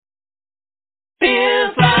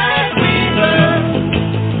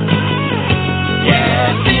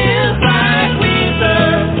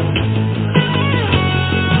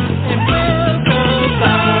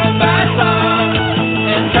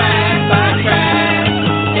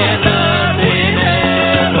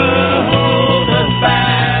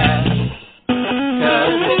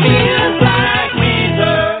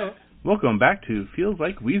Welcome back to Feels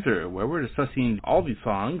Like Weezer, where we're discussing all the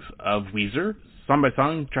songs of Weezer, song by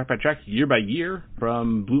song, track by track, year by year,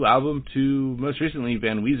 from Blue Album to, most recently,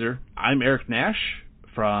 Van Weezer. I'm Eric Nash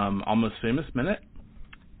from Almost Famous Minute.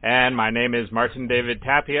 And my name is Martin David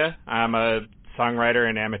Tapia. I'm a songwriter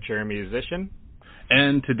and amateur musician.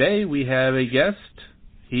 And today we have a guest.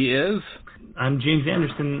 He is... I'm James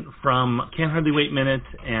Anderson from Can't Hardly Wait Minute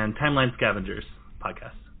and Timeline Scavengers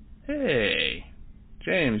podcast. Hey,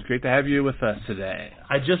 James, great to have you with us today.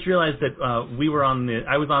 I just realized that I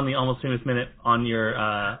was on the Almost Famous Minute on your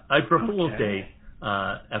April Fool's Day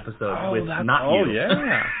episode with not you. Oh,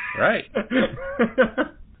 yeah, right.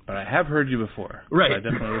 But I have heard you before. Right. So I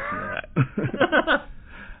definitely listened to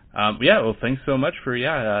that. Well, thanks so much for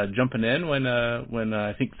jumping in when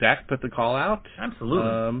I think Zach put the call out.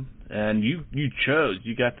 Absolutely. And you chose.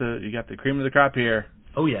 You got the cream of the crop here.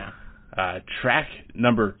 Oh yeah. Track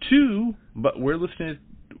number 2, but we're listening.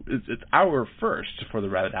 It's our first for the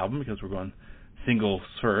Rabbit album because we're going singles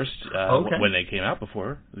first. When they came out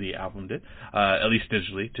before the album did, at least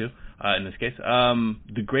digitally too. In this case,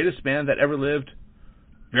 the greatest band that ever lived.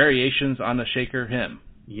 Variations on a Shaker hymn.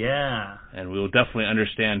 Yeah. And we will definitely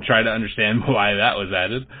try to understand why that was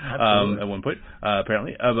added at one point,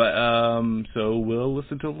 apparently. So we'll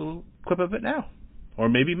listen to a little clip of it now. Or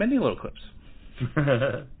maybe many little clips.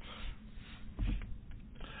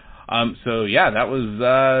 That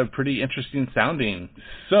was pretty interesting sounding.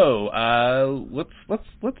 So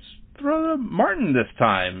let's throw to Martin this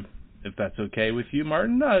time, if that's okay with you,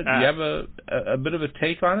 Martin. Do you have a bit of a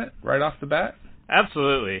take on it right off the bat?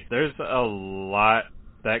 Absolutely. There's a lot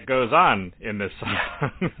that goes on in this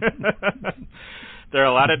song. There are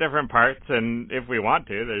a lot of different parts, and if we want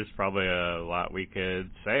to, there's probably a lot we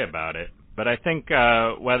could say about it. But I think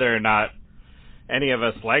whether or not any of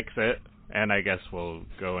us likes it, and I guess we'll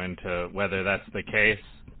go into whether that's the case.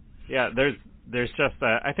 Yeah, there's just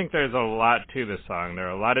I think there's a lot to this song. There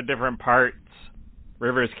are a lot of different parts.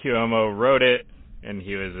 Rivers Cuomo wrote it, and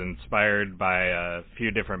he was inspired by a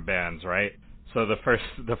few different bands, right? So the first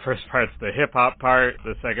part's the hip hop part.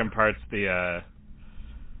 The second part's the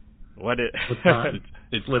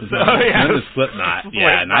It's Slipknot. Oh, yeah. It's Slipknot.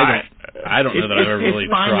 Yeah, and I don't know that I've ever really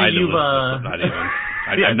tried to listen to Slipknot even.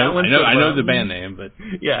 I know the band name, but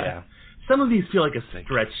yeah. Some of these feel like a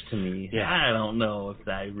stretch to me. Yeah. I don't know if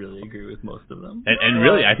I really agree with most of them. And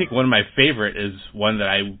really, I think one of my favorite is one that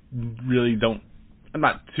I really don't. I'm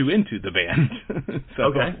not too into the band. So.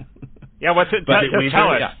 Okay. Yeah, what's it?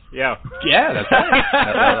 Tell us. Yeah. Yeah, that's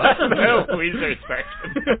right. No, Weezer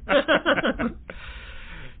section.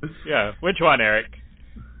 Yeah, which one, Eric?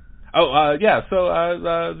 Oh, so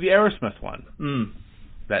the Aerosmith one. Mm.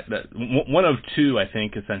 That one of two, I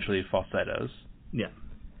think, essentially falsettos. Yeah.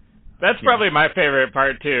 That's probably my favorite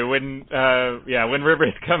part too. When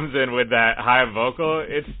Rivers comes in with that high vocal,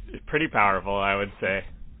 it's pretty powerful, I would say.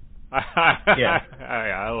 Yeah.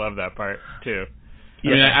 I love that part too.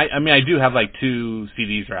 Yeah. I mean, I do have like 2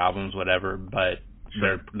 CDs or albums, whatever, but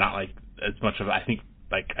they're not like as much of. I think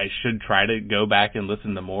like I should try to go back and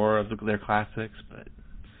listen to more of their classics, but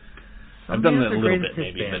I've done that a little bit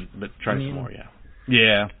maybe, but try some more. Yeah.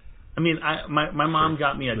 Yeah. I mean, my mom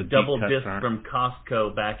got me a double disc from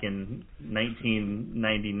Costco back in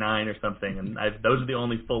 1999 or something, and those are the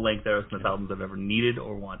only full-length Aerosmith albums I've ever needed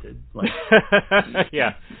or wanted.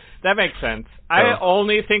 Yeah, that makes sense. So, I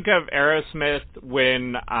only think of Aerosmith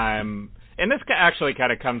when I'm, and this actually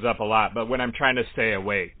kind of comes up a lot, but when I'm trying to stay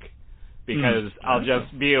awake, because I'll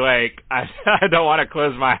just be like, I don't want to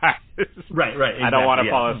close my eyes. Right, exactly, I don't want to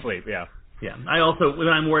fall asleep, yeah. Yeah, I also, when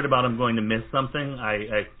I'm worried about I'm going to miss something,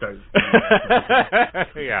 I start...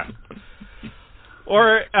 Yeah.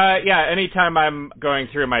 Or, anytime I'm going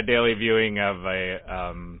through my daily viewing of a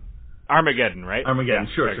Armageddon, right? Armageddon,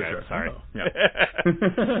 yeah, sure. Sorry. Oh,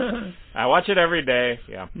 yeah. I watch it every day,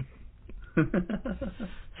 yeah.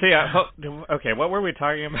 So, yeah, okay, what were we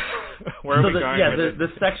talking about? Where are we going with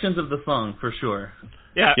the sections of the song, for sure.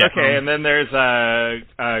 Yeah, okay, and then there's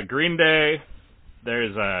Green Day,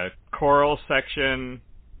 there's a choral section.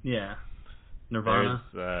 Yeah. Nirvana.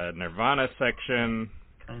 There's Nirvana section.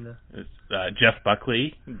 Kinda. It's Jeff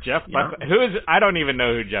Buckley. Buckley. I don't even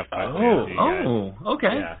know who Jeff Buckley is. Oh,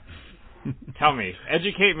 okay. Yeah. Tell me.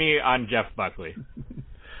 Educate me on Jeff Buckley.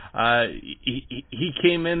 He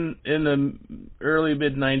came in the early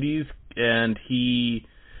mid-90s, and he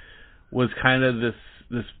was kind of this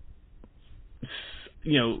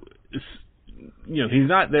he's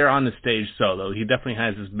not there on the stage solo. He definitely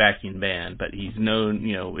has his backing band, but he's known,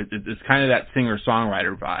 it's kind of that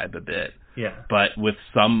singer-songwriter vibe a bit. Yeah. But with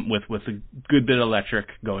a good bit of electric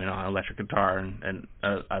going on, electric guitar and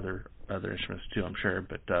other instruments too, I'm sure.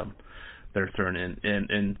 But that are thrown in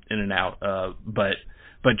and out. But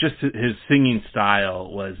just his singing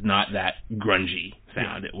style was not that grungy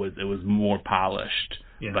sound. It was more polished,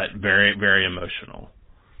 but very, very emotional.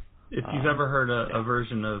 If you've ever heard a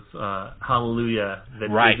version of Hallelujah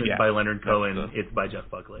that isn't by Leonard Cohen, it's by Jeff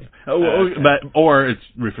Buckley. Or it's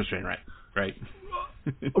Rufus Wainwright, right?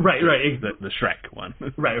 Right. The Shrek one.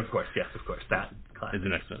 Right, of course, that classic. Is the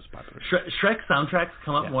next most popular. Shrek soundtracks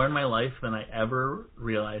come up more in my life than I ever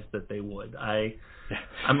realized that they would.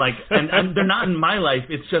 I'm like, and they're not in my life.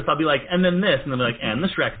 It's just I'll be like, and then this, and they'll be like, and the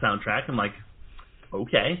Shrek soundtrack. I'm like,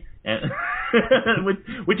 okay, and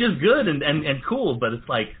which is good and cool, but it's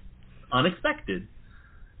like unexpected.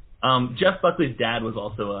 Jeff Buckley's dad was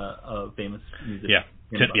also a famous musician.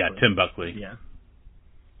 Tim Buckley. Yeah.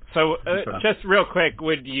 So, just real quick,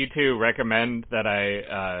 would you two recommend that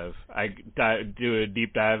I do a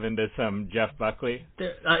deep dive into some Jeff Buckley?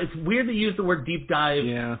 It's weird to use the word deep dive.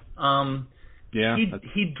 Yeah.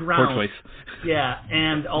 He drowned. Poor choice. Yeah,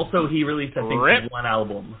 and also he released I think one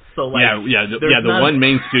album. So like the one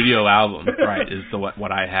main studio album, right, is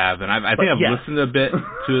what I have, and I think I've listened a bit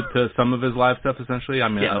to some of his live stuff. Essentially, I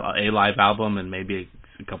mean a live album and maybe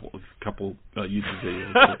a couple YouTube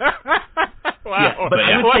videos. Wow. But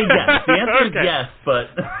I would say yes. The answer is yes,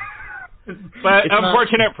 but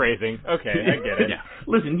unfortunate phrasing. Okay, I get it. Yeah.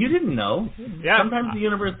 Listen, you didn't know. Yeah. Sometimes the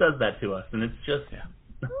universe does that to us, and it's just. Yeah.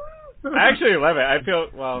 I actually love it. I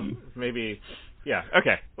feel maybe. Yeah.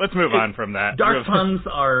 Okay. Let's move on from that. Dark puns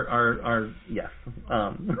are yes.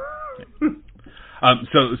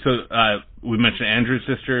 So we mentioned Andrews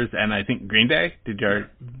Sisters, and I think Green Day. Did you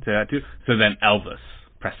say that too? So then Elvis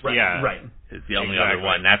Presley. Right. Is the only other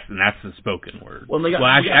one. That's the spoken word. Well,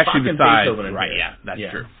 actually besides, right? Yeah, that's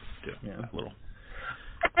true. Too. Yeah. A little.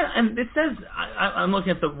 And it says I'm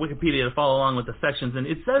looking at the Wikipedia to follow along with the sections, and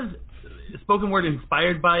it says spoken word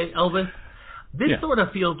inspired by Elvis. This sort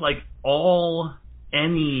of feels like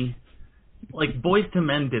like Boys to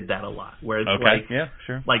Men did that a lot, where it's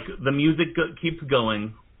like the music keeps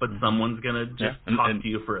going, but someone's gonna just talk to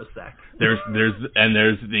you for a sec. There's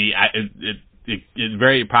it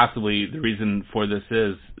very possibly the reason for this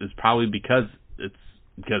is probably because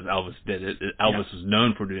Elvis did it. Elvis was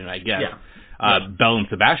known for doing it, I guess. Belle and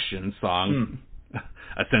Sebastian's song,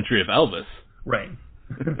 "A Century of Elvis," right?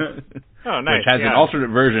 Oh, nice. Which has an alternate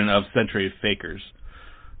version of "Century of Fakers,"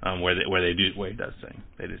 where he does sing.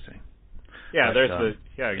 They do sing. Yeah,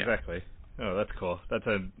 exactly. Oh, that's cool. That's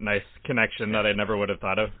a nice connection that I never would have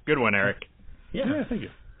thought of. Good one, Eric. Yeah, thank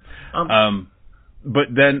you.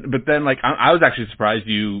 But then, like, I was actually surprised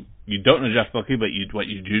you don't know Jeff Buckley, but you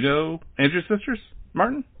do know Andrews Sisters,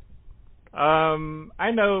 Martin?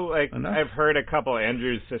 I know, like, I've heard a couple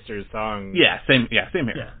Andrews Sisters songs. Same here,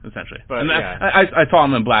 essentially. But I saw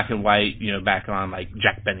them in black and white, back on like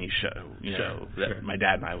Jack Benny's show, that my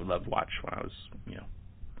dad and I would love to watch when I was,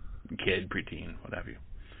 kid, preteen, what have you.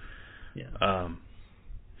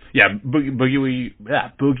 Boogie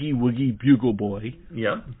Woogie Bugle Boy.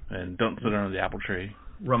 Yep. And Don't Sit Under the Apple Tree.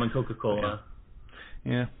 Rum and Coca-Cola.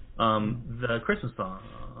 Yeah. The Christmas song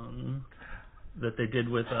that they did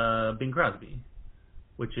with Bing Crosby,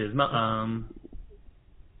 which is hold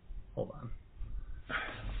on.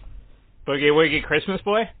 Boogie Woogie Christmas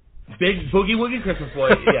Boy? Big Boogie Woogie Christmas Boy.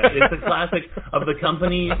 Yeah, it's a classic of the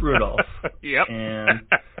company Rudolph. Yep. And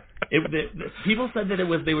people said that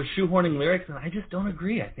they were shoehorning lyrics, and I just don't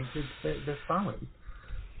agree. I think they're solid.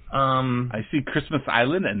 I see Christmas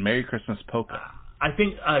Island and Merry Christmas Polka. I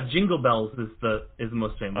think Jingle Bells is the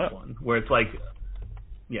most famous one, where it's like,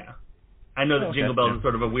 I know that Jingle Bells is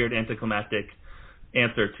sort of a weird anticlimactic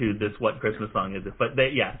answer to this what Christmas song is, but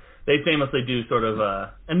they famously do sort of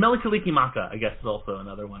and Mele Kalikimaka, I guess, is also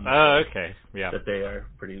another one. That they are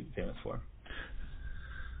pretty famous for.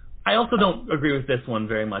 I also don't agree with this one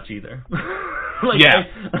very much either. Okay.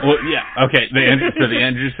 The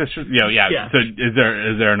Andrews Sisters. So is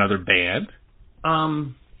there another band?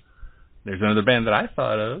 There's another band that I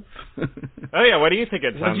thought of. Oh yeah, what do you think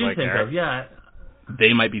it sounds like? What do you think Eric? of? Yeah.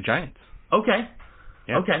 They Might Be Giants. Okay.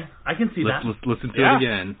 Yeah. Okay, I can see that. Let's listen to it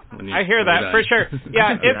again. I hear that for sure.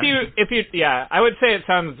 Yeah, if you, I would say it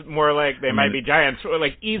sounds more like They Might Be Giants,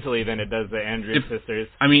 like easily than it does the Andrews Sisters.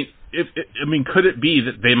 I mean, could it be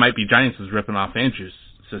that They Might Be Giants was ripping off Andrews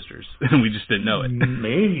Sisters and we just didn't know it?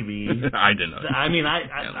 Maybe. I didn't know. I mean,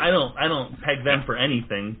 I don't peg them for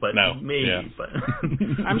anything, but maybe. Yeah. But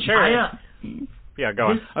I'm sure. Yeah, go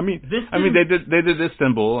on. They did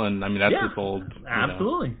Istanbul, and I mean that's this old.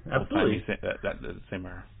 Absolutely. That same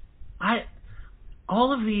era.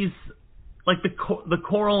 All of these, like the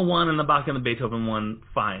choral one and the Bach and the Beethoven one,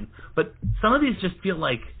 fine, but some of these just feel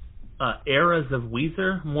like eras of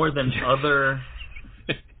Weezer more than other.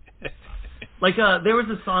 Like there was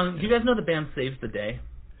a song. Do you guys know the band Saves the Day?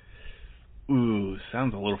 Ooh,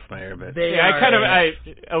 sounds a little familiar, but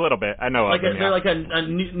a little bit. I know like of them. They're like a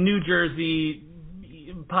New Jersey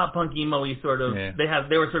pop punk emo-y sort of. Yeah.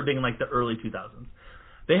 They were sort of being like the early 2000s.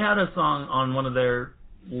 They had a song on one of their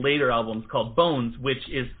later albums called Bones, which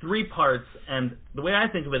is 3 parts, and the way I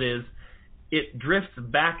think of it is it drifts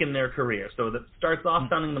back in their career. So it starts off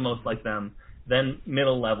sounding the most like them, then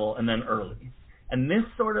middle level, and then early. And this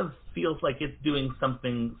sort of feels like it's doing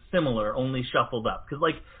something similar, only shuffled up. Because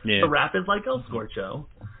the rap is like El Scorcho,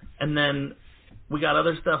 and then we got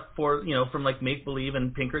other stuff from like Make Believe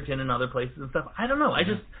and Pinkerton and other places and stuff. I don't know.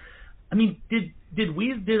 Did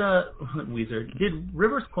Weezer, did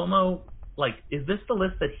Rivers Cuomo, is this the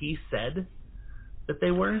list that he said that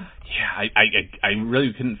they were? Yeah, I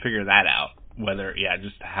really couldn't figure that out. Whether,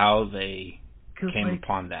 just how they came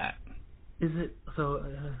upon that. Is it, so...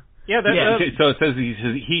 So it says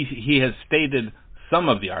he has stated some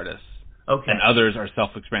of the artists, okay, and others are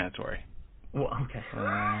self-explanatory. Well, okay.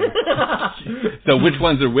 So which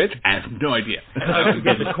ones are which? I have no idea.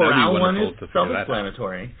 The chorale one is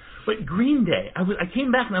self-explanatory. But Green Day, I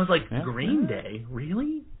came back and I was like, Green Day?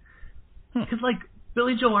 Really? Because,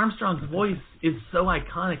 Billie Joe Armstrong's voice is so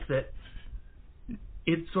iconic that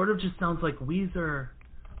it sort of just sounds like Weezer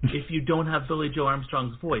if you don't have Billie Joe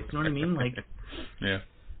Armstrong's voice. You know what I mean? Yeah.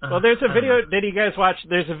 Well, there's a video. Did you guys watch?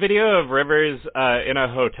 There's a video of Rivers in a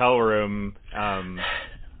hotel room. And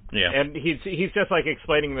he's just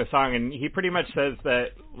explaining the song, and he pretty much says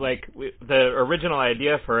that the original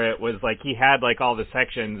idea for it was he had all the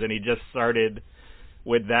sections, and he just started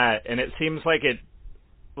with that, and it seems like it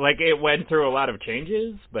went through a lot of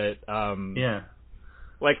changes, but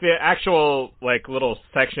the actual little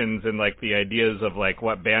sections and the ideas of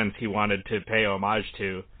what bands he wanted to pay homage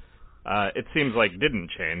to. It seems didn't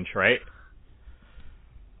change, right?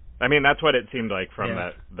 I mean, that's what it seemed like from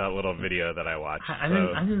that little video that I watched. I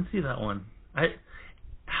didn't see that one.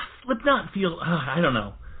 Slipknot feel. I don't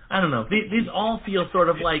know. These all feel sort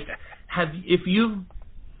of if you've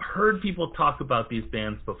heard people talk about these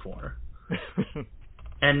bands before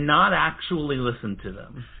and not actually listen to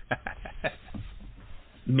them.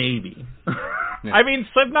 Maybe. I mean,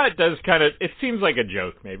 Slipknot does kind of. It seems like a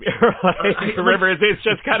joke, maybe. Rivers, it's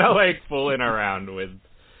just kind of fooling around with.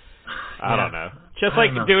 I don't know. Just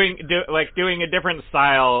doing a different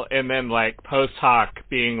style, and then post hoc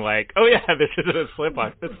being oh yeah, this is a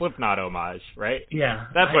Slipknot homage, right? Yeah,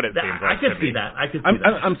 that's what it seems like. I could see that.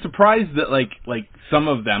 I'm surprised that some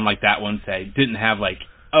of them, that one say, didn't have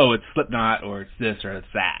oh, it's Slipknot or it's this or it's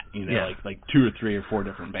that. Like 2 or 3 or 4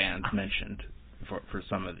 different bands mentioned. For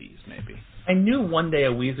some of these, maybe. I knew one day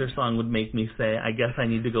a Weezer song would make me say, I guess I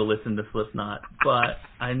need to go listen to Slipknot, but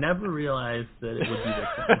I never realized that it would be this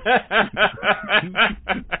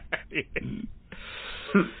thing.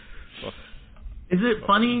 Is it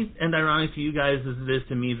funny and ironic to you guys as it is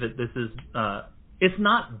to me that this is, it's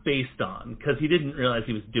not based on, because he didn't realize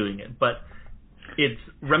he was doing it, but it's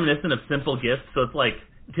reminiscent of Simple Gifts, so it's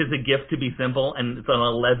tis a gift to be simple, and it's an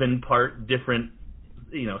 11-part different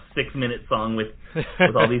 6-minute song with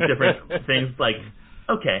all these different things.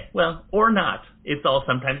 Okay, well, or not.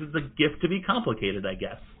 Sometimes it's a gift to be complicated, I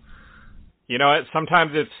guess. You know what?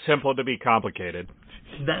 Sometimes it's simple to be complicated.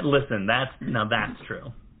 That's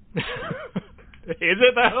true. Is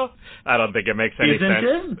it though? I don't think it makes any sense.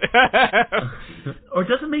 Isn't it? Or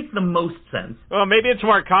does it make the most sense? Well, maybe it's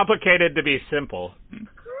more complicated to be simple.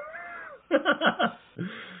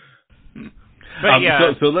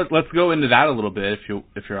 So let's go into that a little bit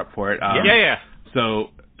if you're up for it. So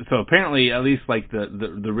apparently, at least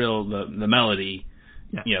the melody,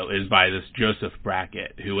 is by this Joseph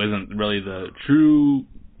Brackett, who isn't really the true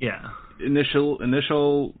initial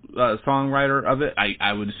songwriter of it.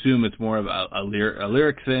 I would assume it's more of a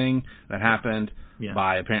lyric thing that happened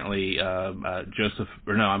by apparently Joseph.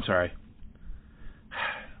 Or no, I'm sorry.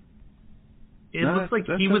 It looks like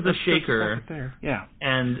he was a shaker. There. Yeah,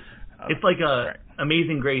 and. It's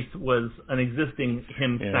Amazing Grace was an existing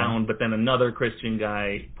hymn sound, but then another Christian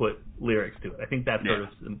guy put lyrics to it. I think that's sort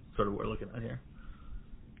of what we're looking at here.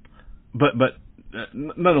 But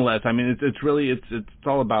nonetheless, I mean, it's really it's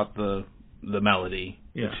all about the melody,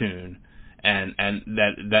 the tune, and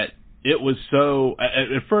that it was so.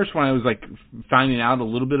 At first, when I was finding out a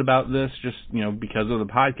little bit about this, just because of the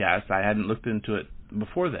podcast, I hadn't looked into it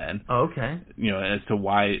before then. Oh, okay. As to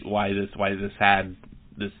why this had.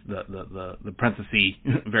 The parenthesis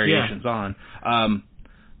variations on,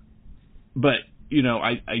 but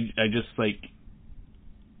I just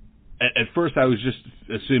at first I was just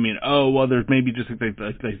assuming, oh, well, there's maybe just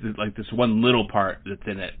like this one little part that's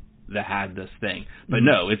in it that had this thing. But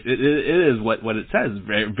no, it is what it says,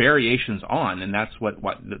 variations on, and that's what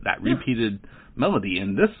that repeated melody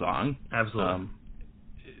in this song. Absolutely.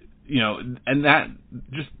 And that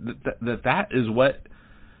just that is what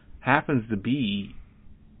happens to be,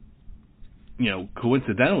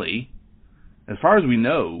 coincidentally, as far as we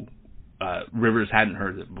know, Rivers hadn't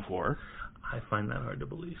heard it before. I find that hard to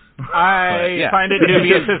believe. I find it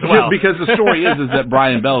dubious as well. Because the story is that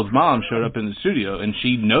Brian Bell's mom showed up in the studio and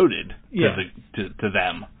she noted to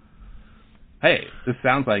them, hey, this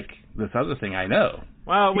sounds like this other thing I know.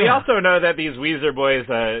 Well, we also know that these Weezer boys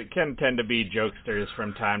can tend to be jokesters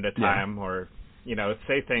from time to time, or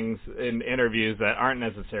say things in interviews that aren't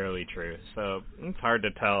necessarily true. So it's hard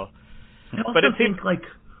to tell. But it seems like,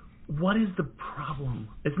 what is the problem?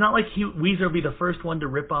 It's not like Weezer would be the first one to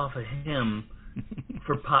rip off a hymn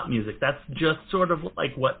for pop music. That's just sort of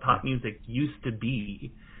like what pop music used to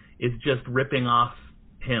be, is just ripping off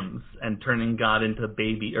hymns and turning God into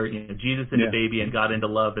baby, or Jesus into baby and God into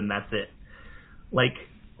love, and that's it. Like,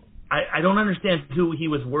 I don't understand who he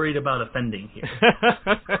was worried about offending here.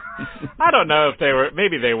 I don't know if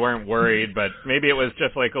maybe they weren't worried, but maybe it was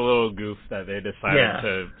just like a little goof that they decided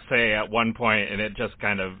to say at one point, and it just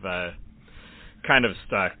kind of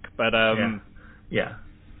stuck. But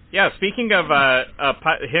speaking of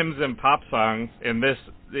hymns and pop songs, in this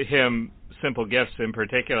hymn, Simple Gifts in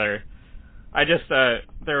particular, I just there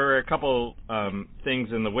were a couple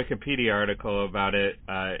things in the Wikipedia article about it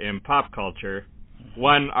in pop culture.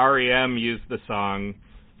 One, REM used the song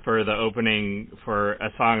for the opening for a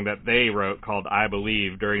song that they wrote called I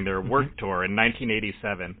Believe during their work tour in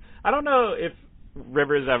 1987. I don't know if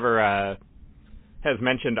Rivers ever has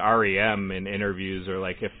mentioned REM in interviews, or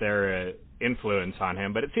like if they're an influence on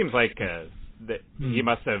him, but it seems like that he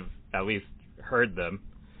must have at least heard them.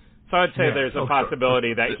 So I'd say there's a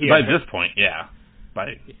possibility that he... By this point,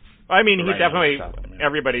 I mean, he definitely,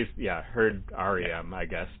 everybody's, heard REM, I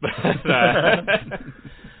guess.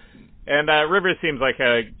 And Rivers seems like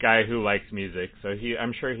a guy who likes music, so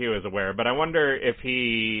I'm sure he was aware. But I wonder if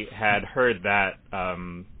he had heard that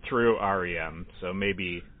through REM, so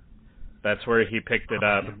maybe that's where he picked it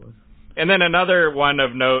up. And then another one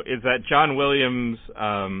of note is that John Williams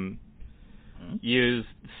used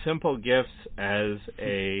Simple Gifts as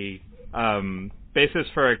a basis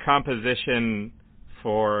for a composition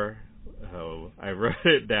for, I wrote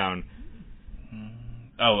it down.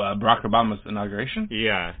 Barack Obama's inauguration?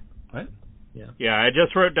 Yeah. What? Yeah, I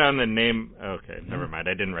just wrote down the name. Okay, never mind.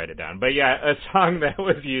 I didn't write it down. But yeah, a song that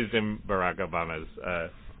was used in Barack Obama's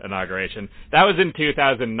inauguration. That was in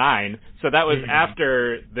 2009, so that was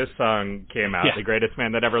after this song came out, The Greatest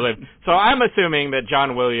Man That Ever Lived. So I'm assuming that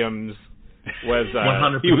John Williams was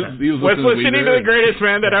 100%. He was listening to The Greatest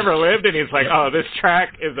Man That Ever Lived, and he's like, oh, this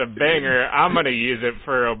track is a banger. I'm going to use it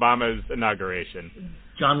for Obama's inauguration.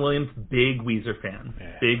 John Williams, big Weezer fan.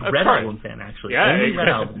 Big Red Album fan, actually. Yeah, only Red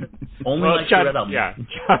Album. Only likes the Red Album. Yeah,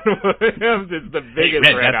 John Williams is the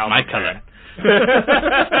biggest Red Album my color.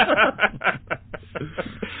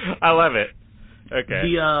 I love it. Okay.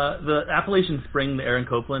 The Appalachian Spring, the Aaron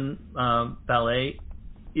Copland ballet,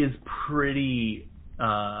 is pretty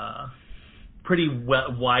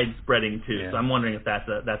widespreading too. So I'm wondering if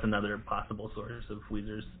that's another possible source of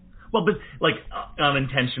Weezer's. Well, but like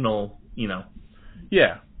unintentional,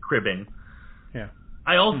 cribbing. Yeah.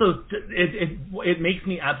 I also it makes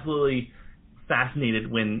me absolutely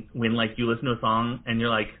fascinated when like you listen to a song and you're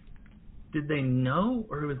like, did they know,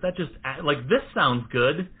 or was that just like, this sounds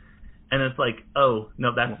good, and it's like, oh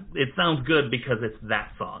no, it sounds good because it's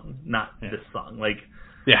that song, not this song. Like,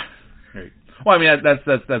 right. Well, I mean that's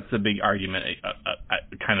a big argument,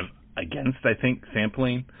 kind of against, I think,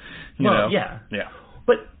 sampling. You know? Yeah.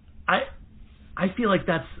 But I feel like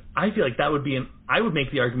that would be I would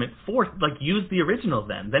make the argument for, like, use the original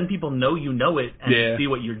then. Then people know you know it and see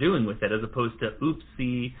what you're doing with it, as opposed to,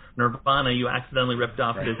 oopsie, Nirvana, you accidentally ripped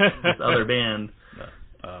off this other band.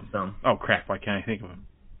 Oh crap! Why can't I think of them?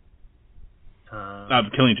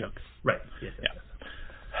 Killing Joke. Right. Yes.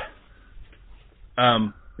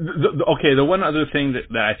 The one other thing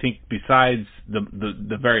that I think, besides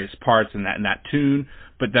the various parts in that tune,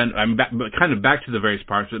 but then I'm back to the various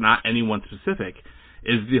parts, but not any one specific,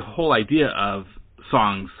 is the whole idea of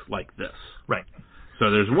songs like this. Right. So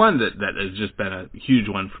there's one that has just been a huge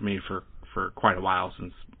one for me for quite a while,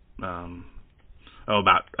 since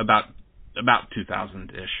about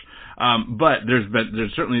 2000-ish. But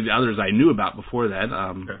there's certainly the others I knew about before that.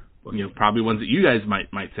 Sure. Probably ones that you guys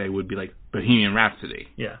might say would be like Bohemian Rhapsody.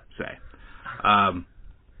 Yeah. Say.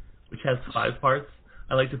 Which has 5 parts.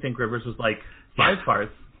 I like to think Rivers was like 5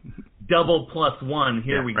 parts, double plus 1.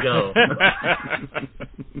 Here we go.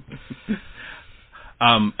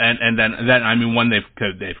 And then I mean, one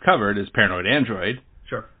they've covered is Paranoid Android.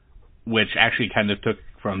 Sure. Which actually kind of took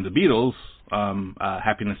from the Beatles.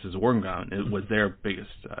 Happiness is a War Ground. It was their biggest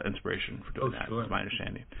inspiration for doing that. Sure. Is my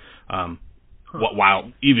understanding.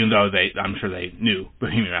 While even though I'm sure they knew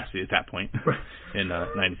Bohemian Rhapsody at that point in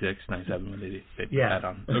 96, 97 when they put that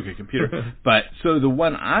on OK Computer. But so the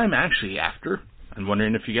one I'm actually after, I'm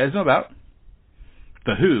wondering if you guys know about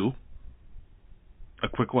The Who. A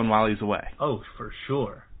quick one while he's away. Oh, for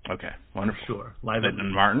sure. Okay, wonderful. For sure. Live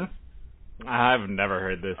and Martin? I've never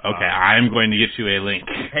heard this song. Okay, I'm going to get you a link.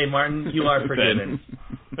 Hey, Martin, you are forgiven.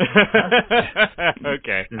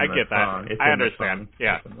 Okay, I get that. I understand.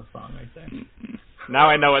 Yeah. It's in the song right there. Now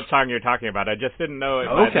I know what song you're talking about. I just didn't know it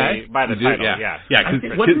by the title. Yeah,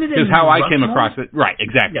 because how I came across it. Right,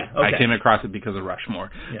 exactly. Yeah, okay. I came across it because of Rushmore.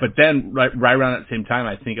 Yeah. But then, right around that same time,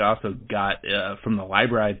 I think I also got, from the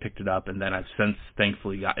library, I picked it up, and then I've since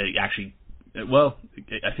thankfully got it actually, well,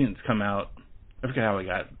 I think it's come out, I forget how I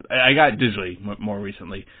got it. I got it digitally more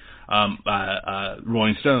recently.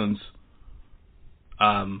 Rolling Stones,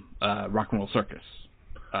 Rock and Roll Circus.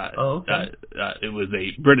 It was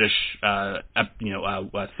a British, a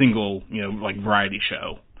single, like variety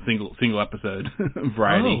show, single episode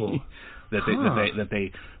variety that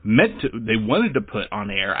they they wanted to put on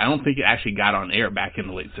air. I don't think it actually got on air back in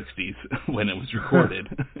the late '60s when it was recorded,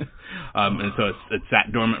 and so it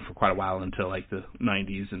sat dormant for quite a while until like the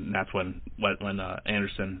 '90s, and that's when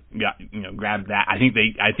Anderson grabbed that. I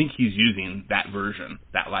think he's using that version,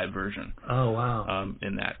 that live version. Oh wow!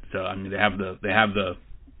 In that, so I mean they have the the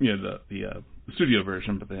studio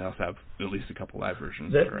version, but they also have at least a couple live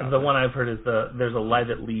versions. The one I've heard is there's a Live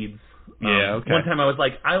at Leeds. Okay. One time I was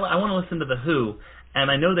like, I want to listen to The Who, and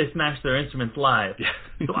I know they smashed their instruments live,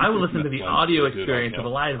 so I will listen to the audio experience of a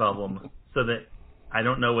live album, so that I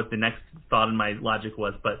don't know what the next thought in my logic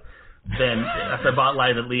was, but then after I bought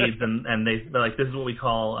Live at Leeds, and they're like, this is what we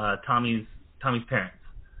call Tommy's parents,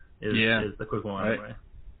 is the quick one anyway.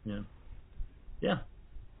 Yeah,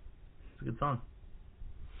 it's a good song.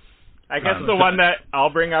 I guess the one that I'll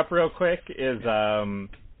bring up real quick is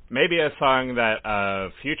maybe a song that a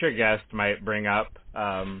future guest might bring up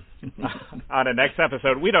on a next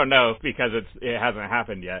episode. We don't know because it hasn't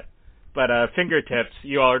happened yet. But Fingertips,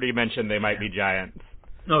 you already mentioned they might be giants.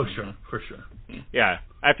 Oh, sure, for sure. Yeah,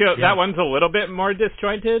 I feel that one's a little bit more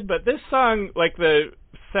disjointed, but this song, like the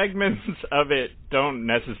segments of it don't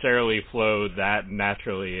necessarily flow that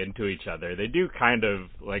naturally into each other. They do kind of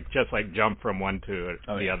just jump from one to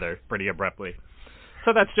the other pretty abruptly.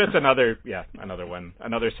 So that's just another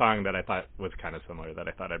song that I thought was kind of similar that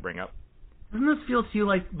I thought I'd bring up. Doesn't this feel to you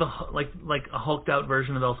like a hulked out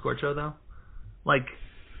version of El Scorcho though? Like,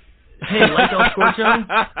 hey, like El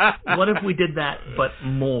Scorcho? What if we did that but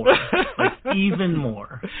more? Like even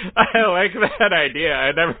more. I like that idea.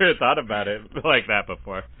 I never thought about it like that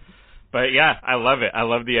before. But yeah, I love it. I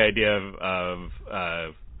love the idea of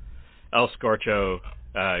El Scorcho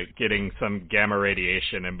getting some gamma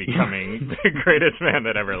radiation and becoming the greatest man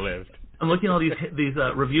that ever lived. I'm looking at all these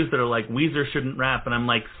reviews that are like, Weezer shouldn't rap, and I'm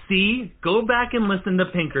like, see? Go back and listen to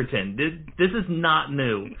Pinkerton. This is not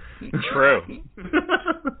new. True.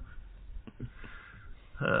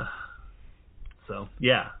 So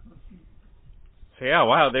yeah,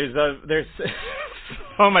 wow. There's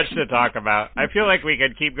so much to talk about. I feel like we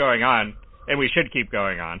could keep going on, and we should keep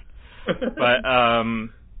going on. But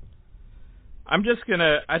I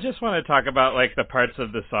just want to talk about the parts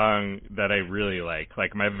of the song that I really like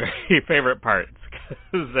my very favorite parts,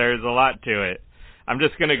 because there's a lot to it. I'm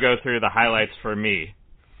just gonna go through the highlights for me.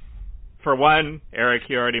 For one, Eric,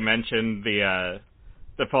 you already mentioned the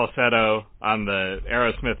falsetto on the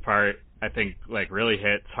Aerosmith part. I think really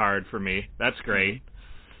hits hard for me. That's great.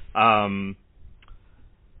 The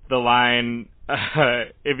line,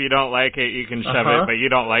 if you don't like it, you can shove it, but you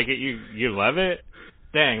don't like it, you love it.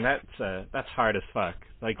 Dang, that's hard as fuck.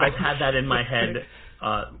 I've had that in my head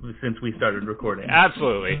since we started recording.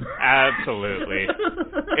 Absolutely.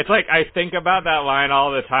 It's I think about that line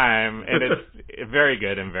all the time, and it's very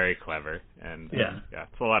good and very clever, and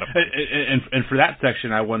it's a lot of fun. And for that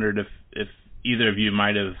section, I wondered if either of you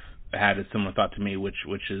might have had a similar thought to me, which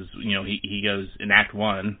is he goes in Act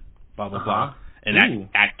 1, blah blah blah, and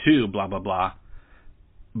Act 2, blah blah blah.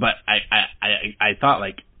 But I thought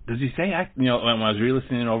does he say act? When I was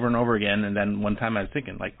re-listening it over and over again, and then one time I was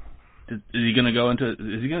thinking is he going to go into?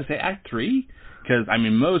 Is he going to say Act 3? Because I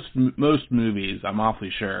mean, most movies, I'm awfully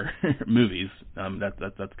sure, movies.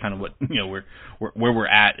 That's kind of what where we're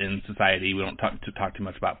at in society. We don't talk too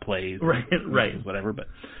much about plays, right, whatever.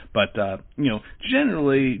 But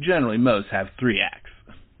generally most have 3 acts,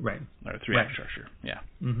 right, or 3-act structure. Yeah.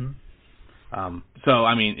 Mm-hmm. So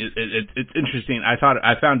I mean, it's interesting. I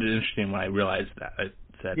found it interesting when I realized that. I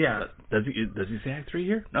said, yeah. Does he say Act 3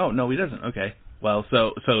 here? No, he doesn't. Okay. Well,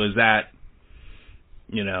 so is that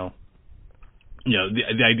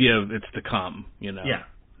the idea of it's to come, Yeah.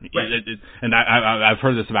 Right. And I've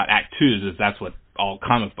heard this about Act 2s, is that's what all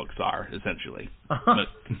comic books are, essentially. But,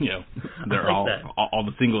 they're all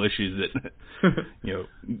the single issues that,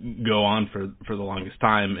 go on for the longest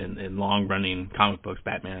time in long-running comic books,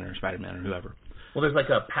 Batman or Spider-Man or whoever. Well, there's like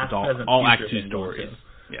a past, present, all future Act 2 stories.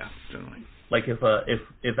 Yeah, generally. Like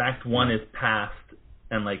if Act 1 is past,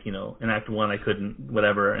 and in Act 1 I couldn't,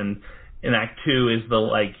 whatever, and in Act 2 is the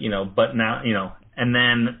but now, and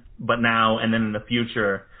then, but now, and then in the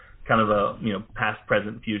future, kind of a, past,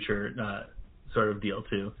 present, future, sort of deal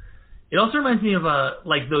too. It also reminds me of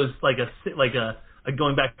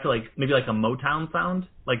going back to maybe a Motown sound,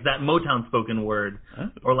 like that Motown spoken word,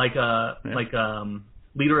 or Leader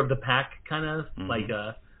of the Pack kind of, like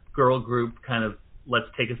a girl group kind of, let's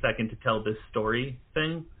take a second to tell this story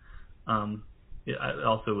thing. I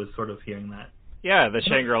also was sort of hearing that. Yeah, the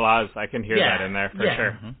Shangri-Las, I can hear that in there for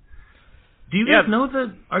sure. Mm-hmm. Do you guys know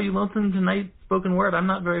the Are You Lonesome Tonight spoken word? I'm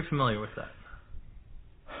not very familiar with that.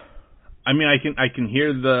 I mean, I can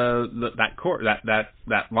hear that chord,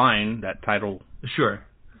 that line, that title, sure,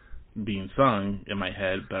 being sung in my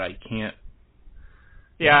head, but I can't.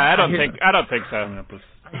 Yeah, I don't think so. I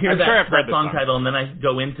hear that song title, and then I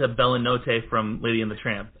go into Bella Notte from Lady and the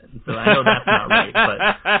Tramp, and so I know that's not right,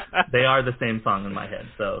 but they are the same song in my head.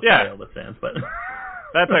 So sorry, all the fans, but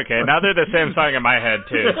that's okay. Now they're the same song in my head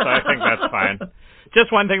too, so I think that's fine.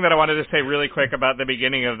 Just one thing that I wanted to say really quick about the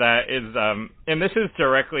beginning of that is, and this is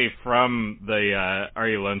directly from the Are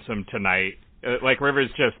You Lonesome Tonight? Like Rivers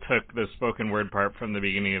just took the spoken word part from the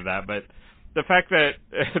beginning of that, but the fact that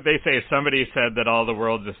they say somebody said that all the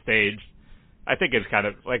world's a stage, I think it's kind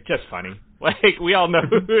of just funny. We all know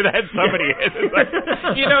who that somebody is.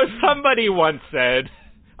 It's somebody once said,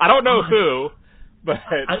 I don't know who, but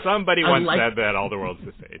somebody once said that all the world's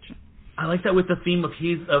a stage. I like that with the theme of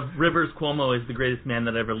Rivers Cuomo is the greatest man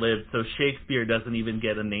that ever lived, so Shakespeare doesn't even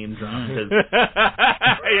get a name drop.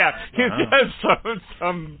 Yeah, he's just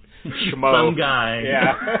some schmo. Some guy.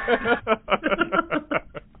 Yeah.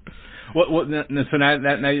 Well, so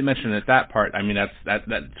now you mentioned that part. I mean, that's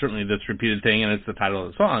certainly this repeated thing, and it's the title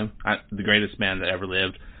of the song, "The Greatest Man That Ever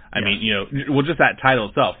Lived." I mean, just that title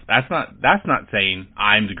itself. That's not saying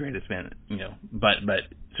I'm the greatest man, but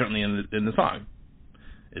certainly in the song,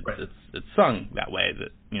 it's sung that way.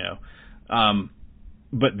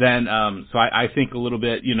 But then, so I think a little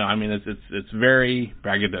bit. I mean, it's very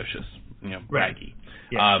braggadocious, braggy.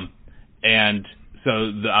 Yeah. And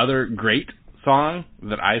so the other great song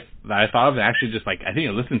that I thought of, actually just I think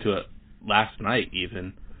I listened to it last night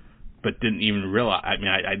even, but didn't even realize. I mean,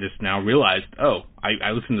 I just now realized. Oh,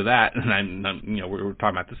 I listened to that, and we're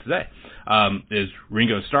talking about this today. Is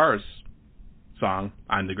Ringo Starr's song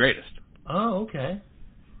 "I'm the Greatest"? Oh, okay.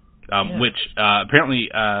 Which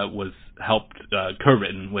apparently was helped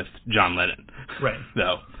co-written with John Lennon. Right.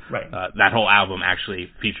 So right. That whole album actually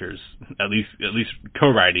features at least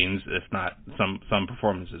co-writings, if not some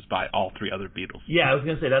performances by all 3 other Beatles. Yeah, I was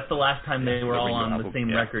gonna say that's the last time they were all on the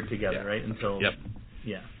same record together, right? Until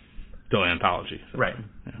Still an anthology. So. Right.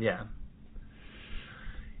 Yeah.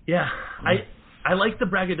 I like the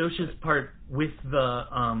braggadocious part with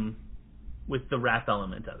the rap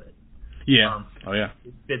element of it. Yeah. It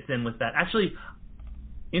fits in with that. Actually,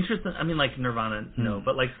 interesting. I mean, Nirvana, no,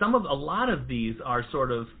 but a lot of these are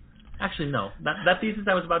sort of. Actually, no. That thesis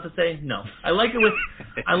I was about to say, no. I like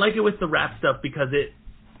it with the rap stuff because it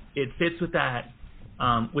fits with that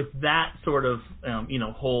sort of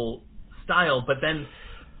whole style. But then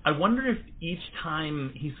I wonder if each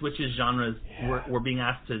time he switches genres, we're being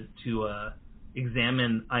asked to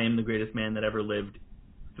examine "I Am the Greatest Man That Ever Lived"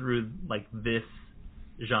 through this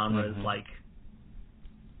genre's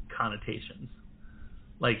connotations.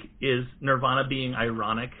 Is Nirvana being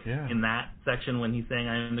ironic in that section when he's saying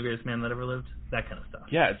 "I am the greatest man that ever lived"? That kind of stuff.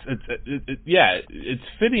 Yeah, it's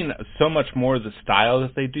fitting so much more the style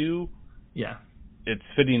that they do. Yeah, it's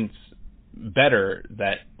fitting better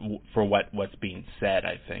for what's being said.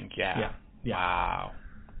 I think. Yeah. Wow.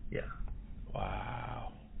 Yeah.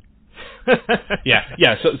 Wow.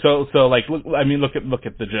 Yeah. So look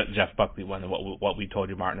at the Jeff Buckley one and what we told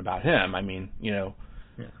you, Martin, about him. I mean,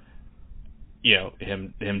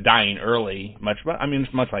 him dying early, much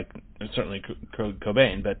like certainly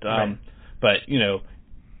Cobain, but right. but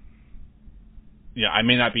I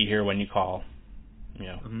may not be here when you call,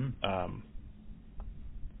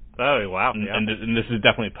 oh wow, and this is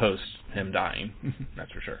definitely post him dying,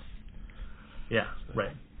 that's for sure. Yeah,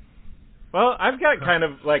 right. Well, I've got kind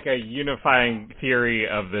of like a unifying theory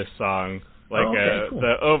of this song, like cool.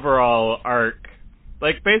 the overall arc.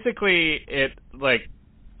 Like basically, it like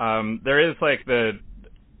there is like the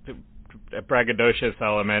braggadocious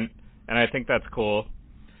element, and I think that's cool.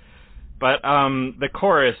 But the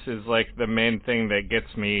chorus is like the main thing that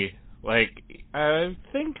gets me. Like I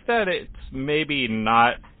think that it's maybe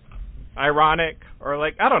not ironic, or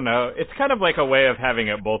like I don't know. It's kind of like a way of having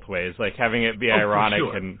it both ways, like having it be ironic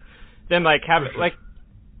sure. and then like have it like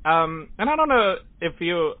and I don't know if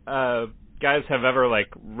you guys have ever like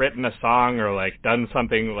written a song or like done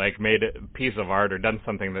something, like made a piece of art or done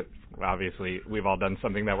something that obviously we've all done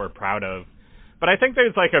something that we're proud of. But I think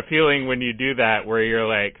there's like a feeling when you do that where you're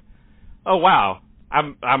like, oh wow,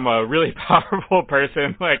 I'm a really powerful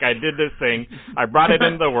person. Like I did this thing, I brought it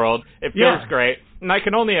into the world. It feels great, and I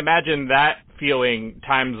can only imagine that feeling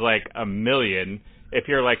times like a million. If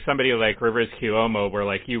you're like somebody like Rivers Cuomo, where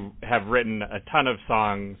like you have written a ton of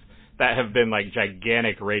songs that have been like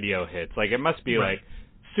gigantic radio hits, like it must be like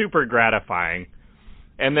super gratifying.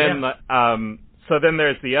 And then so then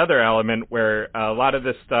there's the other element where a lot of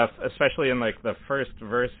this stuff, especially in like the first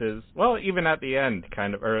verses, well, even at the end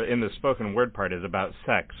kind of, or in the spoken word part, is about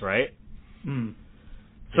sex, right?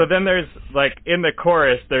 So then there's like in the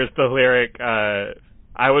chorus there's the lyric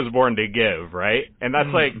I was born to give, right? And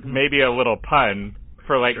that's like maybe a little pun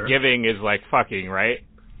for like giving is like fucking, right?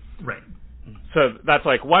 Right. So that's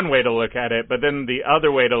like one way to look at it, but then the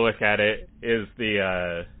other way to look at it is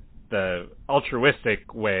the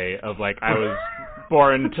altruistic way of like I was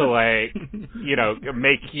born to like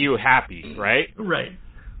make you happy, right? Right.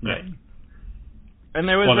 And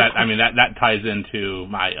there was that ties into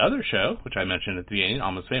my other show, which I mentioned at the beginning,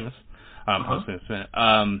 Almost Famous.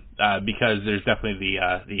 Because there's definitely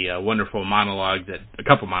the wonderful monologue a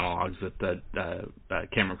couple monologues that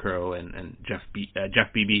Cameron Crowe and Jeff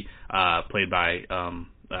Beebe, played by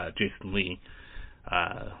Jason Lee.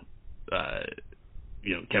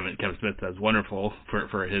 Kevin Smith does wonderful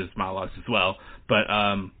for his monologues as well. But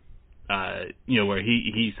where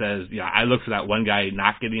he says, I look for that one guy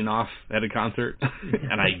not getting off at a concert,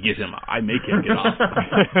 and I make him get off.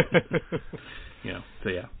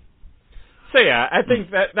 So I think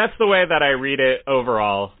that's the way that I read it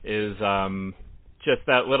overall, is just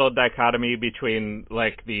that little dichotomy between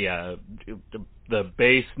like the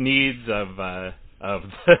base needs of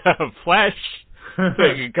flesh,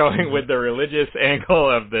 going with the religious angle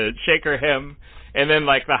of the Shaker hymn, and then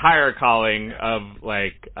like the higher calling of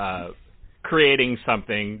like creating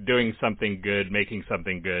something, doing something good, making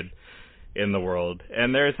something good in the world.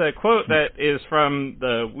 And there's a quote that is from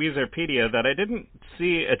the Weezerpedia that I didn't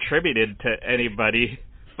see attributed to anybody,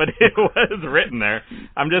 but it was written there.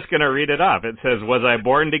 I'm just going to read it off. It says, "Was I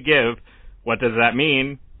born to give? What does that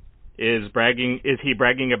mean? Is he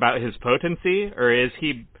bragging about his potency, or is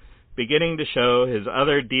he beginning to show his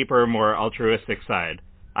other deeper, more altruistic side?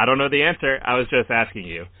 I don't know the answer. I was just asking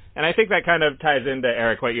you." And I think that kind of ties into,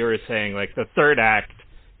 Eric, what you were saying. Like the third act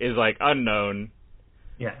is like unknown.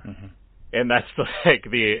 Yeah. And that's like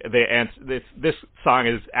the answer. This song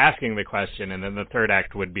is asking the question, and then the third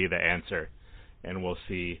act would be the answer, and we'll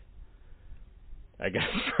see, I guess,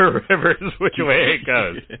 for Rivers which way it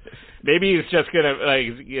goes. Maybe he's just gonna, like,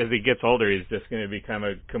 as he gets older, he's just gonna become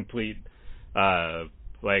a complete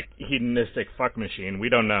like hedonistic fuck machine. We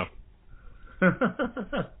don't know.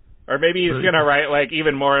 Or maybe he's gonna write like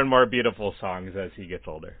even more and more beautiful songs as he gets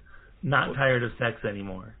older. Not tired of sex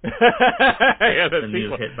anymore. I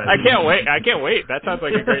can't wait. That sounds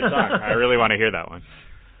like a great song. I really want to hear that one.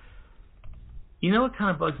 You know what kind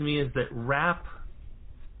of bugs me is that rap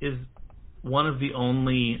is one of the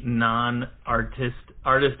only non-artist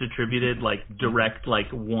attributed, like direct, like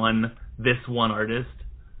this one artist.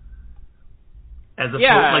 As opposed,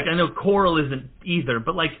 like I know choral isn't either,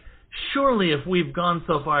 but like surely if we've gone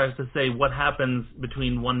so far as to say what happens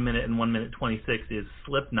between 1 minute and 1 minute 26 is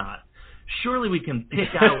Slipknot, surely we can pick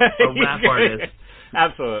out a rap artist.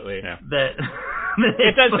 Absolutely. That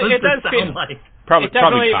it does feel like probably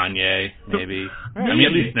Kanye, maybe. I mean,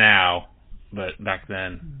 at least now, but back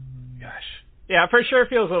then, gosh. Yeah, for sure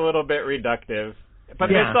feels a little bit reductive. But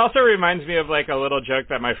this also reminds me of like a little joke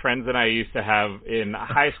that my friends and I used to have in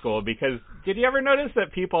high school, because did you ever notice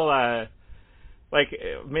that people like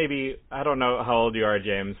maybe, I don't know how old you are,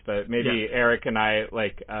 James, but maybe Eric and I,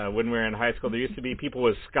 like when we were in high school, there used to be people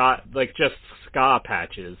with ska, like just ska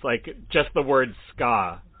patches, like just the word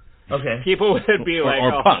ska. Okay. People would be like,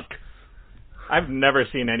 or punk. I've never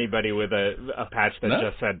seen anybody with a patch that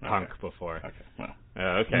just said punk before.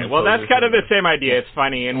 Okay, well, that's kind of the same idea. It's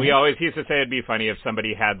funny, and we always used to say it'd be funny if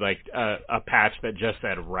somebody had like a patch that just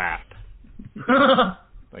said rap.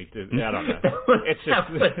 Like, I don't know. It's just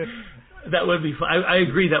that would be fun. I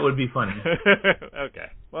agree. That would be funny.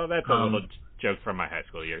 Okay. Well, that's a little joke from my high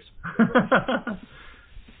school years.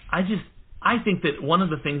 I think that one of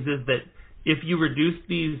the things is that if you reduce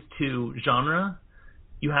these to genre,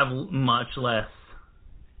 you have much less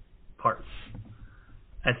parts.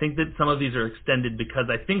 I think that some of these are extended because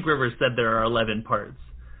I think Rivers said there are 11 parts.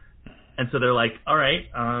 And so they're like, all right,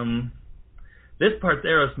 this part's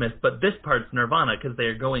Aerosmith, but this part's Nirvana because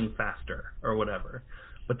they're going faster or whatever.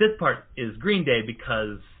 But this part is Green Day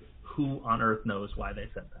because who on earth knows why they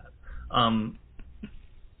said that.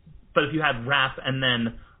 But if you had rap and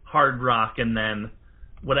then hard rock and then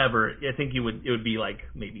whatever, I think it would be like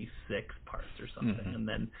maybe 6 parts or something. Mm-hmm. And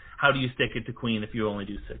then how do you stick it to Queen if you only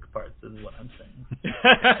do 6 parts is what I'm saying.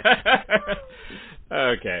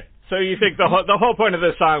 Okay. So you think the whole point of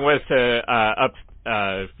this song was to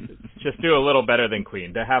just do a little better than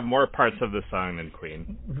Queen, to have more parts of the song than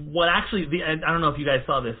Queen. What actually, I don't know if you guys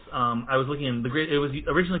saw this. I was looking in it was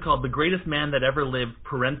originally called "The Greatest Man That Ever Lived."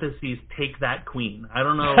 (Parentheses Take That Queen). I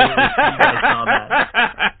don't know if you guys saw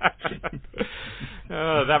that.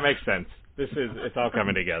 Oh, that makes sense. It's all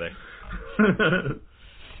coming together.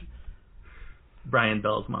 Brian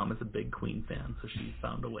Bell's mom is a big Queen fan, so she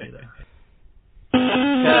found a way to.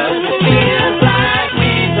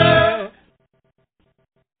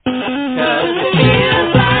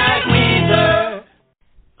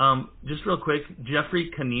 Just real quick,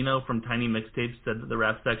 Jeffrey Canino from Tiny Mixtapes said that the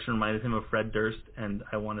rap section reminded him of Fred Durst, and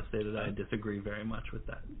I want to say that I disagree very much with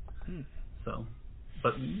that. So,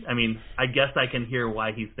 but I mean, I guess I can hear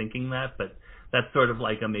why he's thinking that, but that's sort of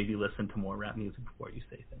like a maybe listen to more rap music before you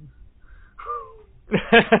say things.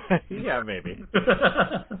 Yeah, maybe.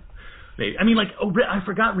 Maybe. I mean, like, I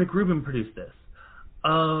forgot Rick Rubin produced this.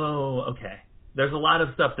 Oh, okay. There's a lot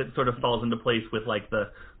of stuff that sort of falls into place with like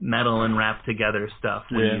the metal and rap together stuff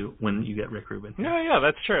when you get Rick Rubin. Yeah,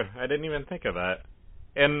 that's true. I didn't even think of that.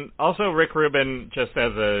 And also Rick Rubin, just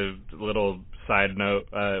as a little side note,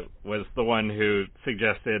 was the one who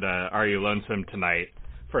suggested Are You Lonesome Tonight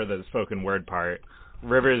for the spoken word part.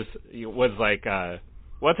 Rivers was like,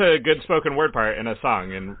 what's a good spoken word part in a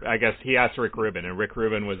song? And I guess he asked Rick Rubin, and Rick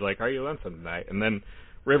Rubin was like, Are You Lonesome Tonight? And then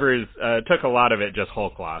Rivers took a lot of it just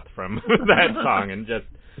whole cloth from that song and just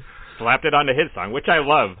slapped it onto his song, which I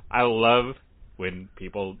love. I love when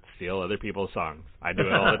people steal other people's songs. I do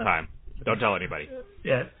it all the time. Don't tell anybody.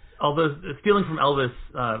 Yeah, although stealing from Elvis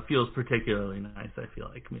feels particularly nice, I feel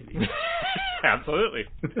like, maybe. Absolutely.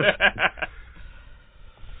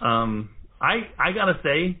 I gotta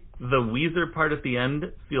say, the Weezer part at the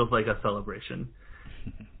end feels like a celebration.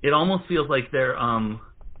 It almost feels like they're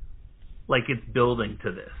like it's building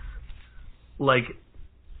to this. Like,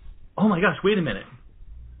 oh my gosh, wait a minute.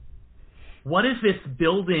 What if it's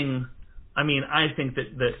building? I mean, I think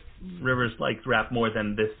that Rivers likes rap more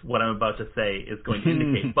than this, what I'm about to say is going to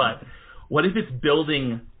indicate. But what if it's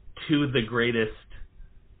building to the greatest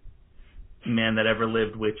man that ever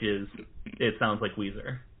lived, which is, it sounds like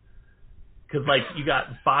Weezer. Because, like, you got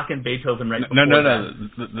Bach and Beethoven right before No.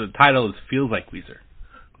 The title is Feels Like Weezer.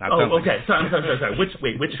 Oh, okay. Sorry.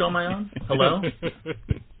 Which show am I on? Hello? No,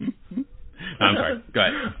 I'm sorry. Go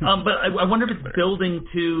ahead. But I wonder if it's building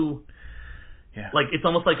to, like, it's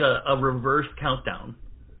almost like a reverse countdown,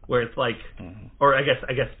 where it's like, or I guess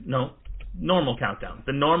no, normal countdown.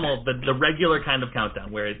 The regular kind of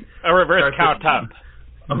countdown, where it's a reverse count up.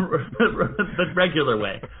 The regular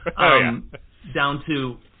way. Down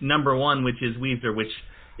to number 1, which is Weezer, which,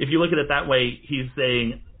 if you look at it that way, he's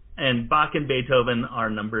saying, and Bach and Beethoven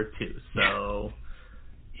are number 2. So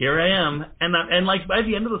here I am. And like by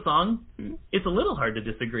the end of the song, it's a little hard to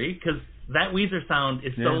disagree, because that Weezer sound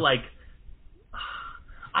is so like,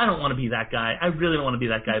 I don't want to be that guy. I really don't want to be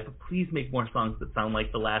that guy, but please make more songs that sound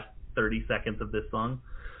like the last 30 seconds of this song.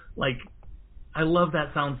 Like, I love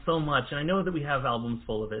that sound so much, and I know that we have albums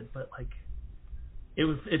full of it, but like,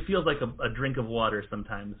 it feels like a drink of water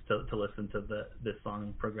sometimes to listen to this song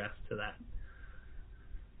and progress to that.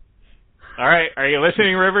 All right, are you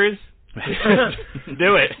listening, Rivers?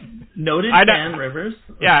 Do it. Noted fan, Rivers.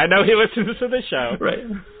 Yeah, I know he listens to the show. Right.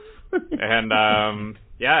 And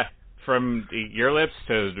from your lips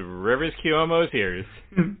to Rivers Cuomo's ears.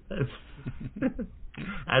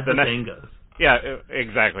 As the saying goes. Yeah,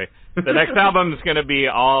 exactly. The next album is going to be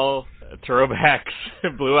all throwbacks,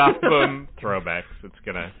 Blue Album throwbacks. It's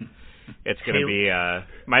gonna be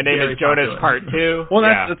My Name is Jonas Part 2. Well,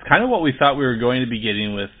 that's kind of what we thought we were going to be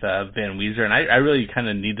getting with Van Weezer, and I really kind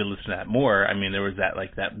of need to listen to that more. I mean, there was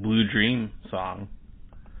that Blue Dream song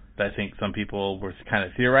that I think some people were kind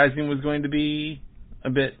of theorizing was going to be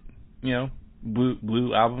a bit,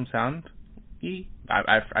 Blue Album sound.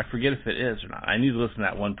 I forget if it is or not. I need to listen to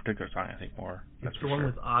that one particular song, I think, more. That's the one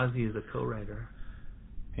with Ozzy as a co-writer.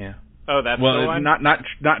 Yeah. Oh, that's the one? Not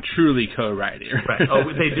truly co-writing. Right.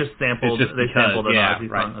 Oh, they just sampled. They sampled an Ozzy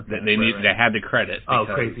song. Okay. They had the credit. Oh,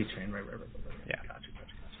 Crazy Train. Right. Yeah. Gotcha.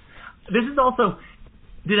 This is also.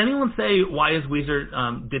 Did anyone say why is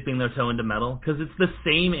Weezer dipping their toe into metal? Because it's the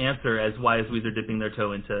same answer as why is Weezer dipping their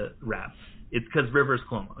toe into rap. It's because Rivers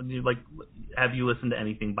Cuomo. Have you listened to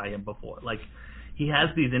anything by him before? He has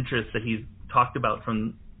these interests that he's talked about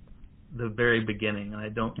from the very beginning,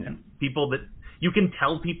 and people that you can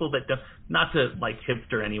tell people that don't, not to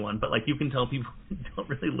hipster anyone, but you can tell people don't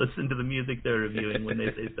really listen to the music they're reviewing when they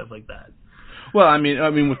say stuff like that. Well, I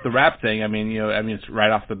mean, with the rap thing, it's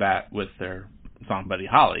right off the bat with their song "Buddy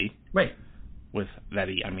Holly," right? With that,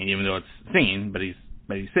 even though it's singing, but he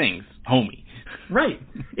sings "Homie," right?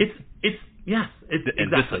 It's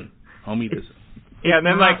exactly "Homie." Yeah, and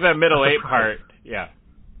then the middle 8 part, yeah,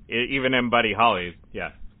 even in Buddy Holly,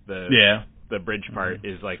 yeah, the bridge part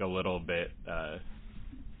is a little bit. That's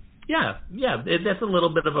a little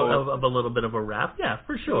bit of a little bit of a rap, yeah,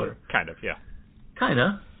 for sure. Kind of, yeah. Kind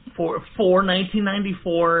of. For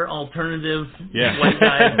 1994 alternative white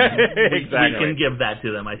guys, exactly. we can give that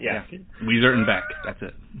to them, I think. Yeah. Weezer and Beck, that's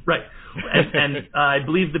it. Right. And I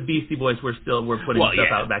believe the Beastie Boys were putting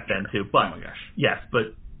stuff out back then too. But, oh my gosh. Yes,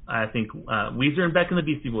 but I think Weezer and Beck and the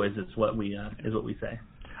Beastie Boys is what we say.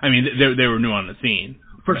 I mean, they were new on the scene.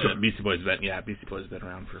 For sure. Beastie Boys have been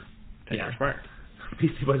around for 10 years prior.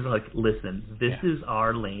 Beastie Boys are listen, this is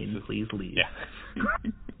our lane, please leave. Yeah.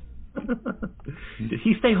 Did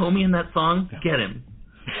he say "homie" in that song? No. Get him.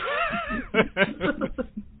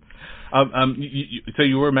 So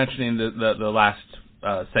you were mentioning the last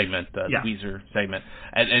segment, the Weezer segment,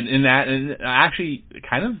 and in that, and actually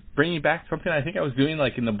kind of bringing back something I think I was doing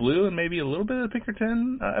in the Blue and maybe a little bit of the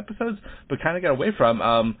Pinkerton episodes, but kind of got away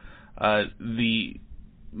from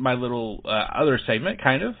my little other segment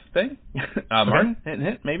kind of thing. Martin,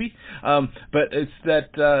 hint, maybe. But it's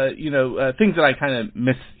that, things that I kind of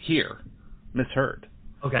misheard.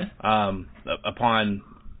 Okay. Upon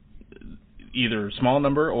either small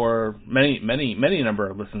number or many number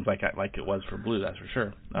of listens like it was for Blue, that's for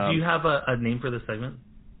sure. Do you have a name for this segment?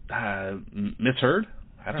 Misheard?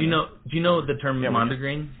 I don't know. Do you know the term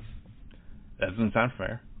mondegreen? That doesn't sound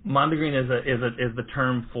fair. Mondegreen is the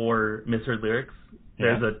term for misheard lyrics.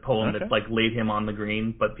 There's a poem that's laid him on the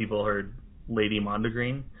green, but people heard Lady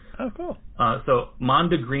Mondegreen. Oh, cool. So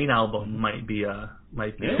Mondegreen album might be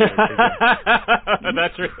That's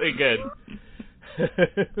really good.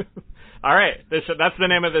 All right, that's the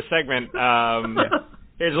name of the segment.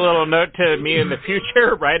 Here's a little note to me in the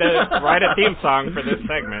future: write a theme song for this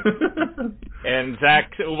segment, and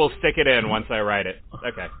Zach will stick it in once I write it.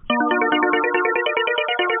 Okay.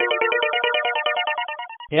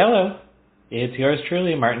 Hello. It's yours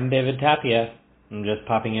truly, Martin David Tapia. I'm just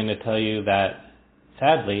popping in to tell you that,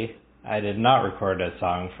 sadly, I did not record a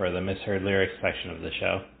song for the misheard lyrics section of the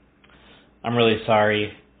show. I'm really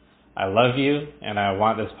sorry. I love you, and I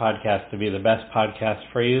want this podcast to be the best podcast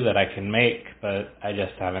for you that I can make, but I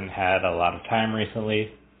just haven't had a lot of time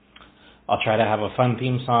recently. I'll try to have a fun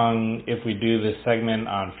theme song if we do this segment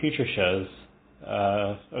on future shows.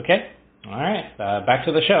 Okay? All right. Back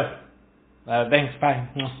to the show. Thanks. Bye.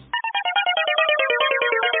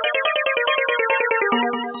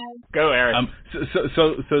 Go, Eric.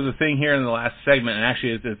 So the thing here in the last segment, and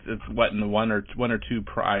actually it's what in the one or two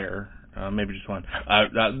prior, maybe just one.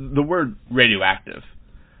 The word radioactive.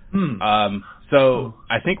 So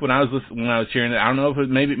I think when I was hearing it, I don't know if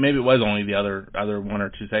maybe it was only the other one or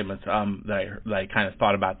two segments that I kind of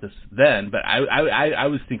thought about this then, but I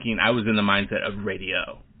was thinking I was in the mindset of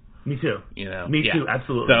radio. Me too. Me too.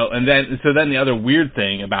 Absolutely. So then the other weird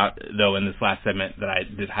thing about though in this last segment that I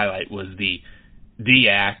did highlight was the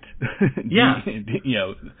D-act. Yeah.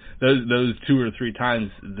 Those 2 or 3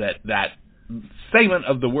 times that segment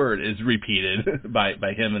of the word is repeated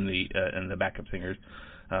by him and the backup singers,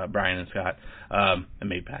 Brian and Scott, and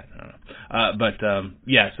maybe Pat. I don't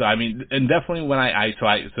know. So I mean, and definitely when so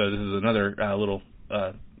this is another little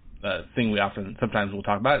thing we sometimes we'll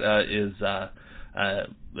talk about is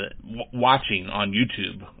watching on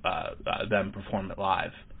YouTube them perform it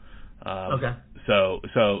live. Okay. So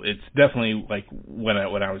it's definitely like when I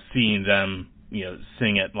was seeing them,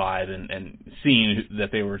 sing it live and seeing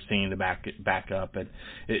that they were singing the back up, and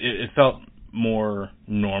it felt more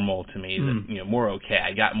normal to me, more okay.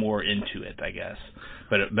 I got more into it, I guess.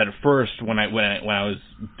 But at first, when I was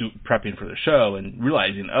prepping for the show and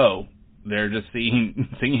realizing, they're just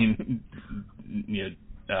singing,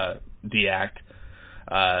 D-Act,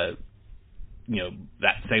 that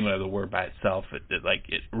segment of the word by itself,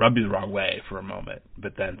 it rubbed me the wrong way for a moment.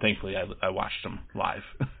 But then, thankfully, I watched them live.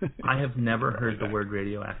 I have never heard the word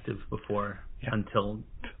radioactive before until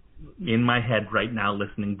in my head right now,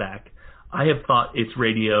 listening back. I have thought it's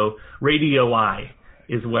radio I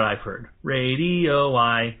is what I've heard. Radio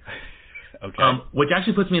I. Okay. Which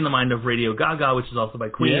actually puts me in the mind of Radio Gaga, which is also by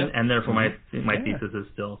Queen, and therefore my thesis is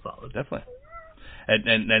still solid. Definitely.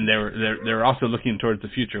 And they're also looking towards the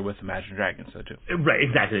future with Imagine Dragons, so too. Right,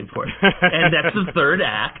 exactly, of course. And that's the third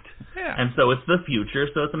act, and so it's the future,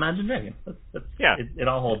 so it's Imagine Dragons. It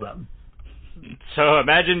all holds up. So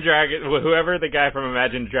Imagine Dragons, whoever the guy from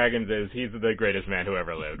Imagine Dragons is, he's the greatest man who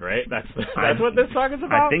ever lived, right? That's what this song is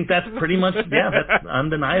about? I think that's pretty much, that's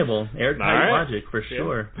undeniable. Airtight logic, for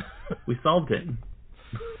sure. We solved it.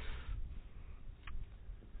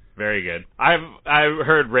 Very good. I've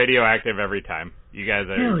heard Radioactive every time. You guys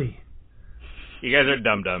are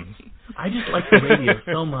dum-dums. I just like the radio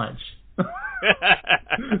so much.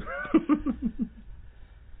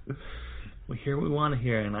 We hear what we want to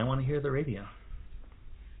hear, and I want to hear the radio.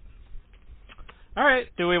 All right.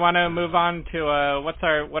 Do we want to move on to what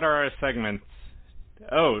are our segments?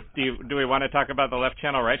 Oh, do we want to talk about the left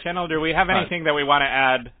channel, right channel? Do we have anything that we want to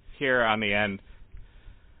add here on the end?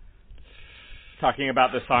 Talking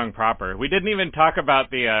about the song proper. We didn't even talk about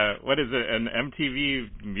the an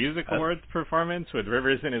MTV Music Awards performance with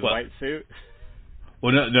Rivers in his white suit.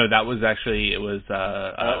 Well, no, that was actually, it was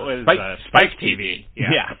Spike TV.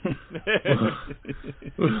 Yeah.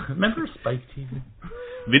 Remember Spike TV?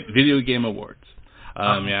 Video Game Awards.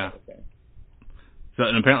 Yeah. So,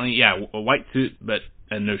 and apparently, a white suit,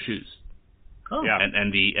 and no shoes. Oh. Yeah.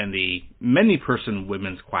 And the many-person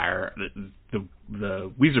women's choir,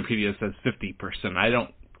 the Weezerpedia says 50%. I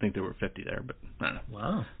don't think there were 50 there, but I don't know.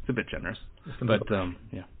 Wow. It's a bit generous. But,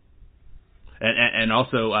 yeah. And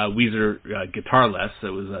also Weezer guitarless. It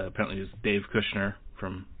was apparently it was Dave Kushner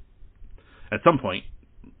from at some point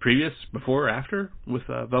previous, before, or after with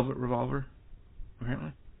Velvet Revolver.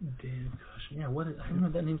 Apparently. Dave Kushner. Yeah. I don't know.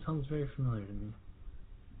 That name sounds very familiar to me.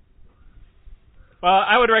 Well,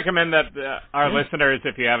 I would recommend that our listeners,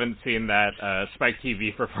 if you haven't seen that Spike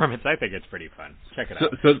TV performance, I think it's pretty fun. Check it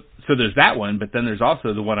out. So there's that one, but then there's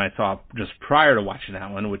also the one I saw just prior to watching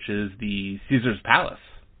that one, which is the Caesar's Palace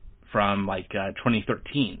from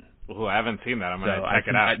 2013. Ooh, I haven't seen that. I'm gonna check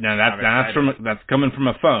it out. That's coming from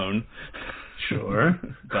a phone. Sure,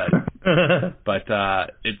 but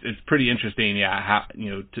it's pretty interesting. Yeah, how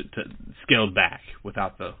to scaled back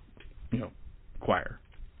without the choir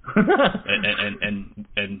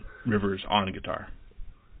and Rivers on guitar.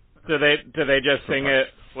 Do they just sing it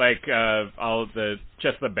like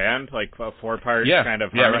just the band, like a 4-part kind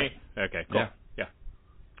of harmony? Right. Okay, cool. Yeah.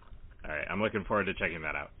 All right, I'm looking forward to checking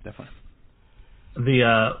that out. Definitely.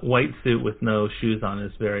 The white suit with no shoes on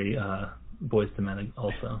is very Boys to Men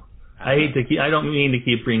also. I don't mean to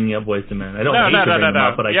keep bringing up Boys to Men. I don't hate to bring them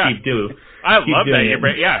up, but I keep doing. I love that you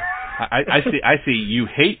bring. Yeah. I see. You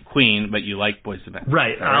hate Queen, but you like Boys to Men.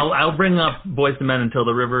 Right. I'll bring up Boys to Men until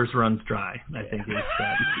the rivers runs dry. I think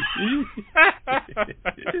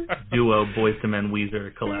it's duo Boys to Men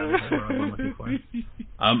Weezer collab. That's what I'm looking for.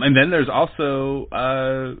 And then there's also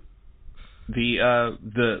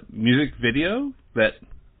the music video that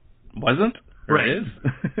wasn't or is.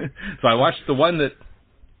 So I watched the one that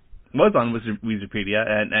was on Weezerpedia,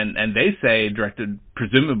 and they say directed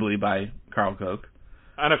presumably by Carl Koch.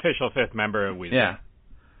 Unofficial fifth member of Weezer. Yeah.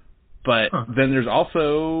 But then there's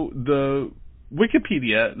also the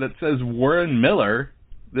Wikipedia that says Warren Miller,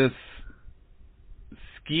 this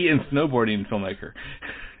ski and snowboarding filmmaker,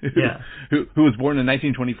 who was born in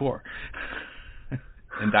 1924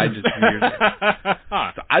 and died just 2 years ago.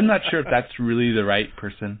 So I'm not sure if that's really the right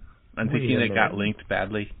person. I'm thinking it got linked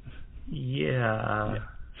badly. Yeah.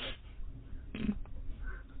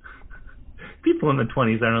 People in the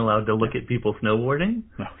 20s aren't allowed to look at people snowboarding.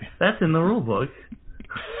 Okay. That's in the rule book.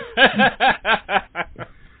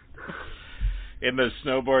 In the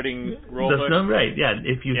snowboarding rule book? Right, yeah.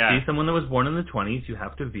 If you see someone that was born in the 20s, you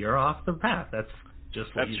have to veer off the path. That's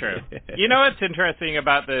just what That's true. You know what's interesting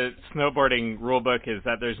about the snowboarding rule book is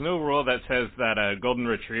that there's no rule that says that a golden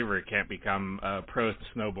retriever can't become a pro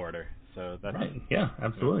snowboarder. So that's right. Yeah,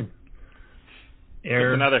 absolutely.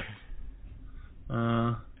 There's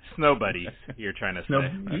Snow buddies, you're trying to say.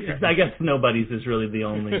 Okay. I guess snow buddies is really the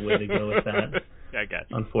only way to go with that. I got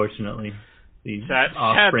you. Unfortunately. The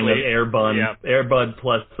offspring of Airbud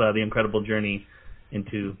plus The Incredible Journey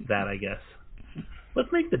into that, I guess.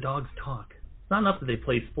 Let's make the dogs talk. It's not enough that they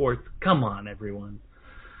play sports. Come on, everyone.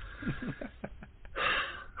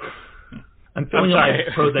 I'm filling out my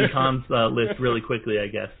pros and cons list really quickly, I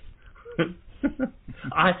guess.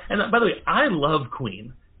 And by the way, I love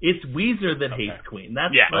Queen. It's Weezer that hates Queen. I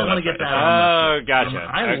want to get that on. Oh, gotcha.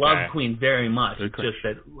 I love Queen very much. It's just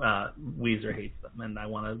that Weezer hates them, and I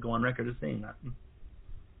want to go on record as saying that.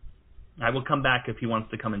 I will come back if he wants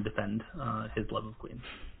to come and defend his love of Queen.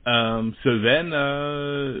 So then,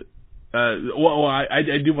 I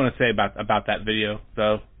do want to say about that video,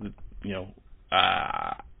 though.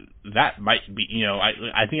 That might be,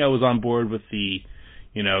 I think I was on board with the,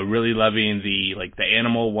 really loving the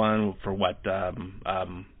animal one for what,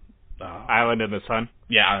 Island in the Sun?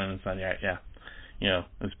 Yeah, Island in the Sun, yeah.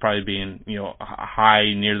 It's probably being,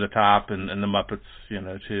 high near the top and the Muppets, too,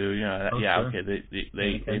 sure.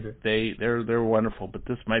 okay, they're wonderful, but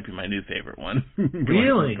this might be my new favorite one.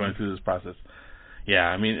 Really? Going through this process. Yeah,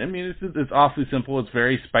 I mean, it's awfully simple. It's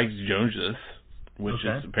very Spike Jonze-ish, which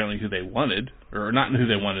is apparently who they wanted, or not who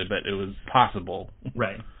they wanted, but it was possible.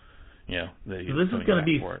 Right. So this is going to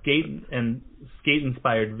be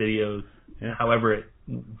skate-inspired videos, however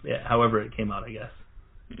it came out, I guess.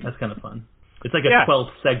 That's kind of fun. It's like a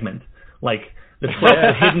 12th segment. Like, the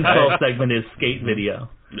 12th hidden 12th segment is skate video.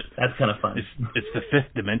 That's kind of fun. It's the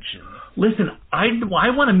fifth dimension. Listen, I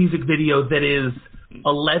want a music video that is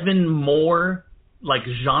 11 more,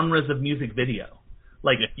 genres of music video.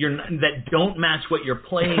 That don't match what you're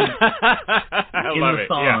playing in the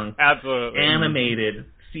song. Yeah, absolutely. Animated,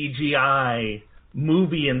 CGI,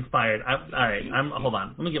 movie inspired. All right, hold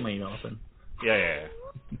on. Let me get my email open. Yeah.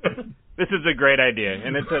 This is a great idea,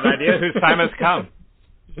 and it's an idea whose time has come.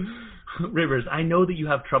 Rivers, I know that you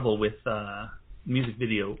have trouble with music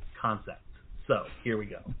video concepts, so here we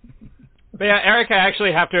go. But yeah, Eric, I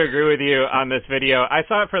actually have to agree with you on this video. I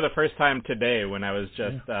saw it for the first time today when I was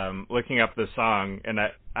just looking up the song, and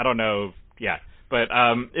I don't know, but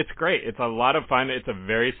it's great. It's a lot of fun. It's a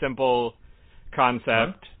very simple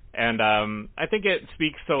concept, and I think it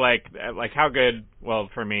speaks to how good. Well,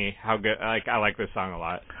 for me, how good. I like this song a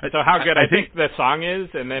lot. So how good I think the song is,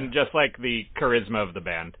 and then just the charisma of the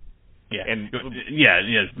band. Yeah, and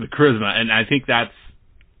the charisma, and I think that's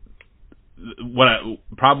what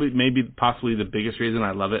possibly the biggest reason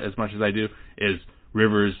I love it as much as I do is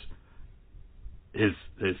Rivers, his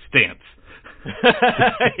stance.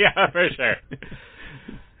 Yeah, for sure.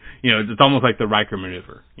 It's almost like the Riker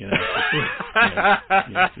maneuver. It's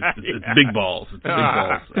big balls. It's big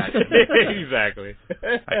balls. Exactly.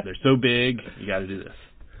 They're so big. You got to do this.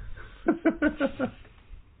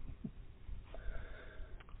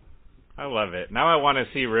 I love it. Now I want to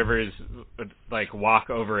see Rivers walk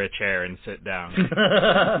over a chair and sit down.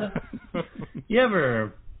 You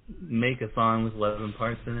ever make a song with 11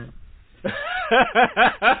 parts in it?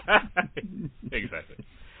 Exactly.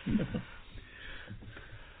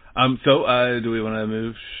 So do we want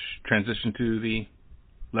to transition to the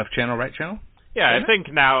left channel, right channel? Yeah, I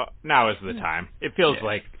think now is the time. It feels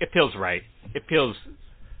it feels right. It feels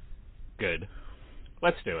good.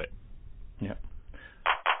 Let's do it. Yeah.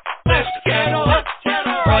 Left channel,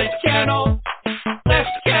 right channel. Left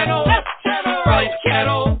channel, right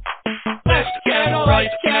channel. Left channel, right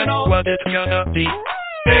channel. What it's gonna be?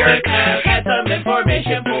 Eric has some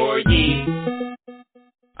information for ye.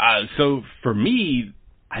 So for me,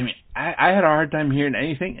 I had a hard time hearing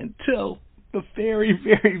anything until the very,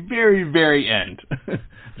 very, very, very end.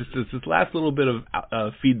 Just this last little bit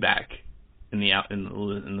of feedback in this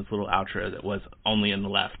little outro that was only in the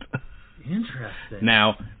left. Interesting.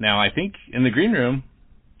 Now I think in the green room,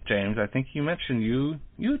 James, I think you mentioned you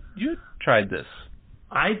tried this.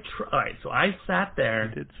 All right, so I sat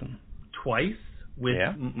there twice with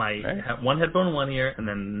my one headphone in one ear and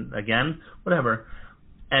then again, whatever.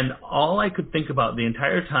 And all I could think about the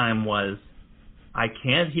entire time was, I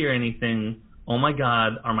can't hear anything. Oh my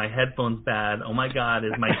God, are my headphones bad? Oh my God,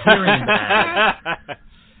 is my hearing bad?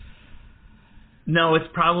 No, it's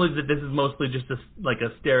probably that this is mostly just a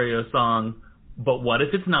stereo song. But what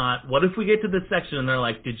if it's not? What if we get to this section and they're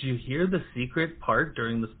like, did you hear the secret part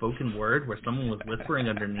during the spoken word where someone was whispering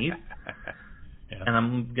underneath? Yeah. And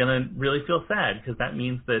I'm going to really feel sad because that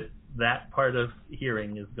means that part of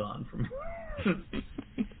hearing is gone from me.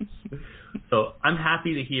 So I'm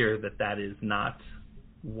happy to hear that is not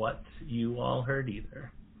what you all heard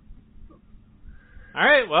either. All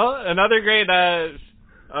right, well, another great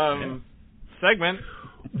segment.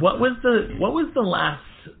 What was the left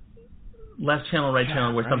channel, right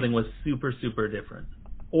channel where something was super, super different?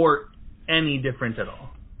 Or any different at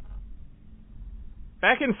all?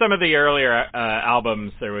 Back in some of the earlier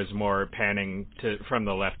albums, there was more panning from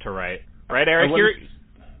the left to right. Right, Eric?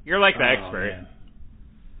 You're like the expert. Man.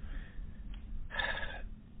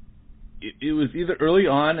 It was either early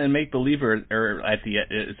on in Make Believe or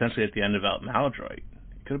essentially at the end of Maladroit.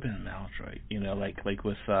 It could have been Maladroit, like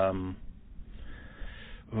with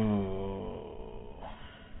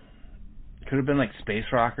it could have been like Space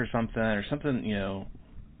Rock or something,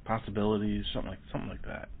 Possibilities, something like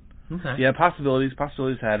that. Okay. Yeah, Possibilities.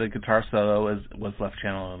 Possibilities had a guitar solo was left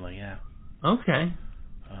channel only. Yeah. Okay.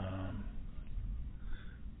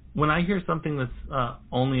 When I hear something that's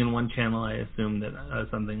only in one channel, I assume that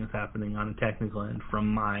something is happening on a technical end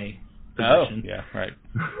from my position. Oh, yeah, right.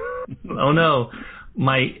 Oh no,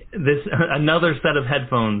 another set of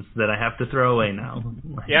headphones that I have to throw away now.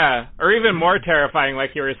 Yeah, or even more terrifying,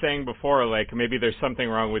 like you were saying before, like maybe there's something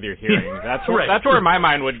wrong with your hearing. That's where my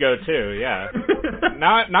mind would go too. Yeah.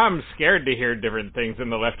 Now I'm scared to hear different things in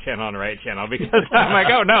the left channel and right channel because I'm like,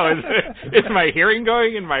 oh no, is my hearing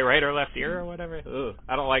going in my right or left ear or whatever? Ugh,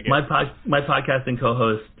 I don't like it. My podcasting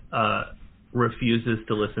co-host refuses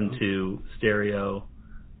to listen to stereo.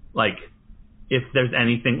 Like, if there's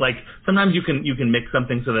anything, like, sometimes you can mix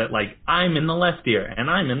something so that, like, I'm in the left ear and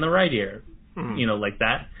I'm in the right ear, like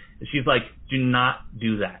that. And she's like, do not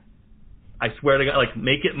do that. I swear to God, like,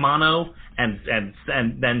 make it mono and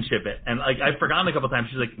then ship it. And, like, I've forgotten a couple times.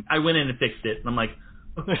 She's like, I went in and fixed it. And I'm like,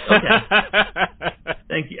 okay.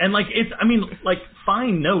 Thank you. And, like,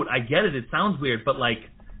 fine note. I get it. It sounds weird. But, like,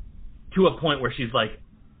 to a point where she's like,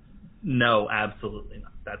 no, absolutely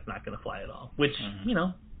not. That's not going to fly at all. Which,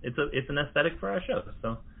 it's an aesthetic for our show.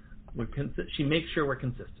 So she makes sure we're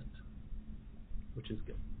consistent, which is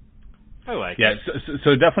good. I like it. Yeah,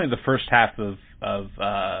 so definitely the first half of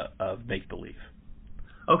Make Believe.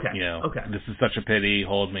 Okay. Okay. This is such a pity.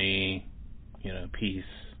 Hold me. Peace.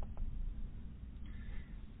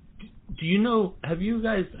 Do you know? Have you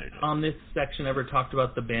guys on this section ever talked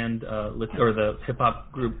about the band or the hip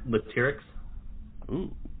hop group Latyrix?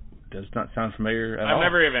 Ooh, does not sound familiar at all. all. I've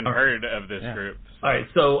never even heard of this group. So. All right,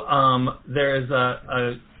 so there's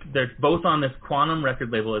they're both on this Quantum record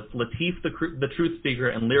label. It's Latif the Truth Speaker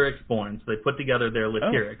and Lyrics Born. So they put together their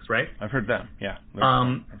Latyrix, right? I've heard them. Yeah.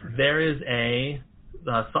 There is an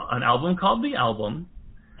album called The Album,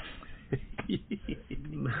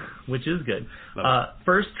 which is good.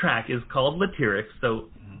 First track is called Latyrix, so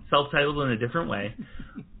self-titled in a different way.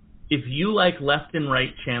 If you like left and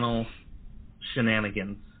right channel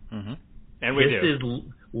shenanigans, and we this is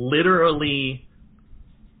literally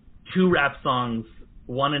 2 rap songs,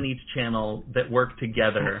 one in each channel that work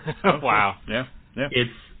together. Wow. Yeah.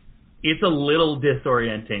 It's a little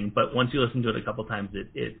disorienting, but once you listen to it a couple times,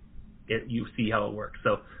 it you see how it works.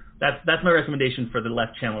 So that's my recommendation for the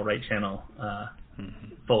left channel, right channel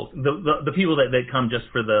folk. The people that come just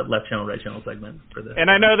for the left channel, right channel segment for this. And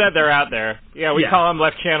I know that they're out there. Yeah, we call them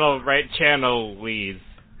left channel, right channel leads.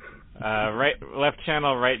 Left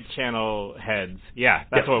channel, right channel heads. Yeah,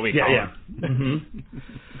 that's what we call them.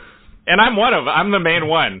 And I'm the main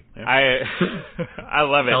one. Yep. I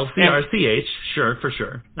love it. LCRCH, sure, for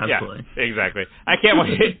sure. Absolutely. Yeah, exactly. I can't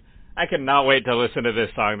wait. I cannot wait to listen to this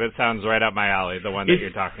song. That sounds right up my alley, the one that you're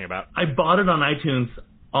talking about. I bought it on iTunes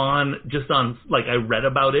I read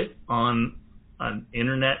about it on an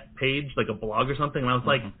internet page, like a blog or something, and I was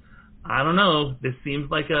like, I don't know, this seems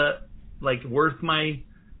like worth my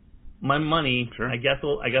money. Sure. I guess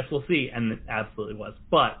we'll see. And it absolutely was.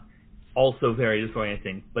 But also very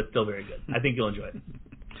disorienting, but still very good. I think you'll enjoy it.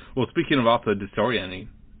 Well, speaking of also disorienting,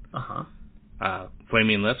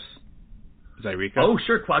 Flaming Lips, Zyreka. Oh,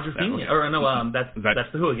 sure, Quadrophenia. Or no, that's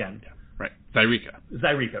the Who again. Yeah, right. Zyreka,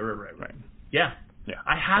 right. Yeah.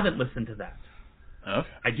 I haven't listened to that. Okay.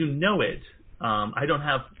 I do know it. I don't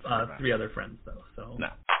have 3 other friends though. So. No.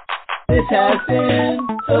 This has been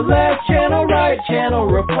the Left Channel, Right Channel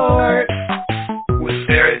Report with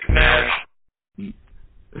Eric Nash.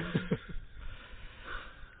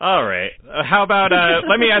 All right. How about,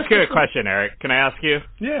 let me ask you a question, Eric. Can I ask you?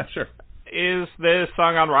 Yeah, sure. Is this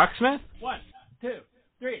song on Rocksmith? 1, 2,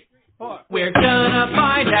 3, 4. We're gonna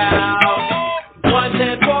find out once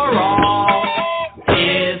and for all.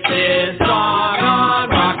 Is this song on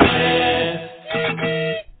Rocksmith?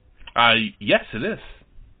 Yes, it is.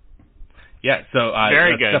 Yeah, so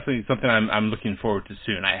very that's good. Definitely something I'm looking forward to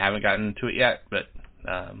soon. I haven't gotten into it yet, but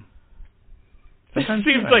Sometimes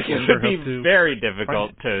seems like it would be very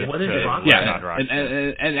difficult to. What is Rocksmith?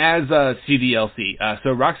 Yeah, and as CDLC, so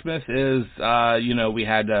Rocksmith is we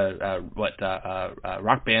had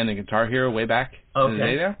Rock Band and Guitar Hero way back in the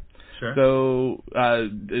day now. Sure. So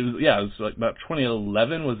it was like about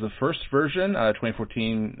 2011 was the first version.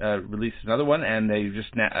 2014 released another one, and they just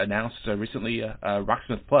announced recently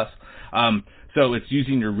Rocksmith Plus. So it's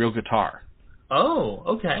using your real guitar. Oh,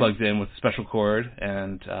 okay. Plugged in with a special cord,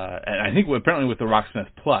 and I think apparently with the Rocksmith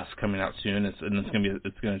Plus coming out soon, it's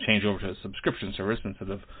going to change over to a subscription service instead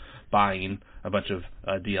of buying a bunch of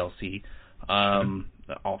DLC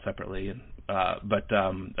all separately. But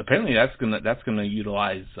apparently that's gonna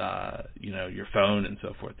utilize your phone and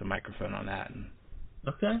so forth, the microphone on that, and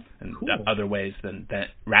cool. Other ways than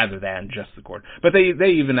rather than just the cord. But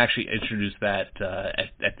they even actually introduced that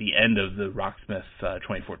at the end of the Rocksmith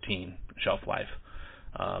 2014 shelf life.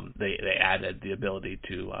 They added the ability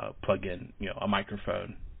to plug in a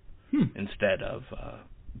microphone instead of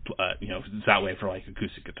it's that way for like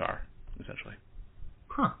acoustic guitar essentially.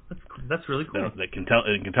 Huh, that's really cool. They can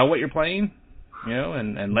tell what you're playing,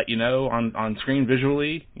 and let you know on screen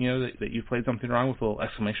visually, that you've played something wrong with a little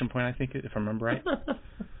exclamation point, I think, if I remember right.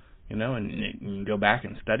 And you can go back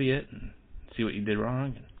and study it and see what you did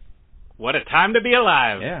wrong. What a time to be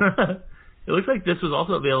alive! Yeah. It looks like this was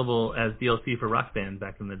also available as DLC for Rock Band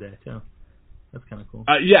back in the day too. That's kind of cool.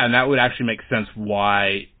 Yeah, and that would actually make sense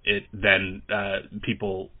why it then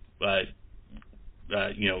people.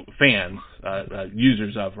 Fans,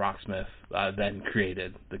 users of Rocksmith, then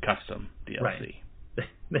created the custom DLC.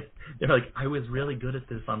 Right. They're like, I was really good at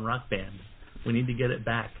this on Rock Band. We need to get it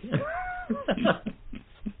back.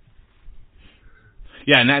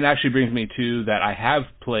 Yeah, and that actually brings me to that I have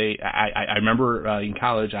played. I remember in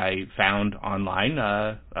college I found online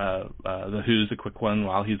the Who's a Quick One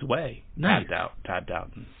While He's Away. Nice. Tabbed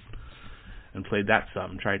out, and played that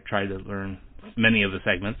some. Tried to learn many of the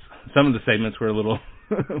segments. Some of the segments were a little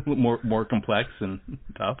more complex and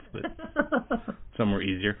tough, but some were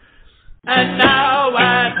easier. And now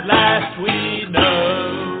at last we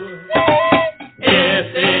know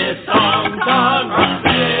if this song's on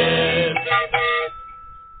Rocksmith.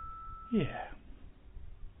 Yeah.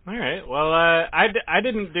 All right. Well, I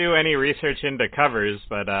didn't do any research into covers,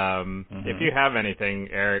 but if you have anything,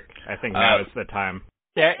 Eric, I think now is the time.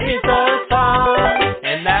 There is a song,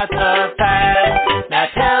 and that's a fact. Now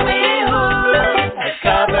tell me who has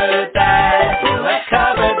covered that? Who has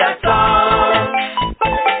covered that song?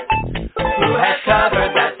 Who has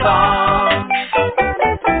covered that song?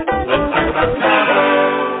 Let's talk about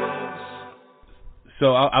covers.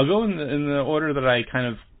 So I'll go in the order that I kind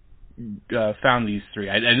of found these three.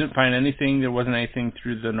 I didn't find anything. There wasn't anything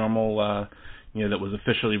through the normal. That was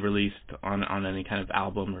officially released on any kind of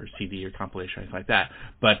album or CD or compilation or anything like that.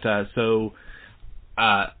 But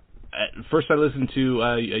first I listened to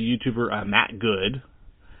a YouTuber, Matt Good,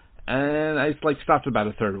 and I stopped about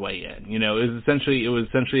a third way in. It was essentially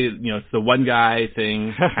it's the one guy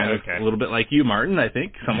thing, kind of a little bit like you, Martin, I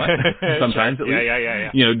think, somewhat sometimes sure. at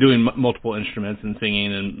least. Yeah. Doing multiple instruments and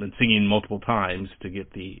singing and singing multiple times to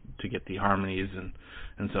get the harmonies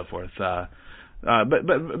and so forth. But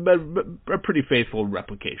a pretty faithful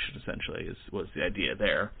replication essentially was the idea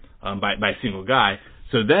there by a single guy.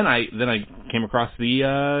 So then I came across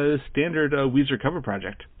the standard Weezer cover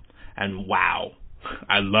project, and wow,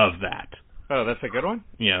 I love that. Oh, that's a good one.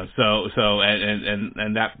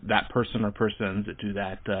 And that person or persons that do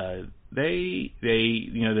that, they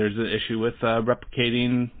there's an issue with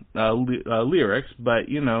replicating lyrics, but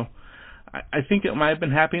I think it might have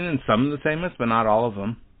been happening in some of the segments, but not all of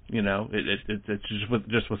them. It's just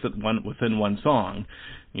within one song.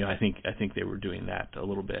 I think they were doing that a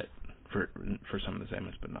little bit for some of the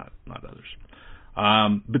segments, but not others.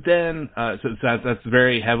 But then so that's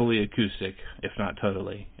very heavily acoustic, if not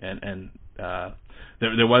totally. And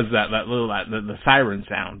there was that little the siren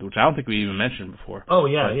sound, which I don't think we even mentioned before. Oh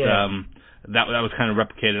yeah, but, that was kind of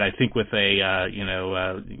replicated, I think, with a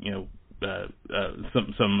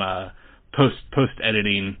some post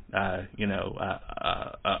editing,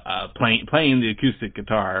 playing the acoustic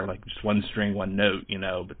guitar, like just one string, one note,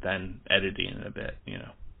 but then editing it a bit,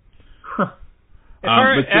 If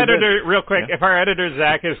our editor, real quick, if our editor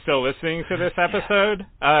Zach is still listening to this episode,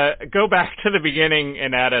 go back to the beginning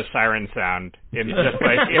and add a siren sound in just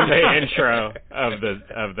like in the intro of the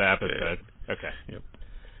episode. Okay. Yep.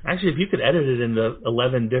 Actually, if you could edit it into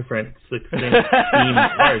 11 different succinct theme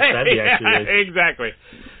parts, that'd be actually exactly.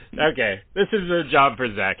 Okay, this is a job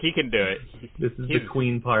for Zach. He can do it. This is the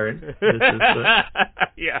Queen part. This is the...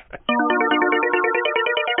 Yeah.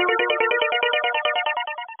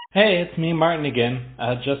 Hey, it's me, Martin, again.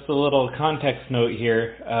 Just a little context note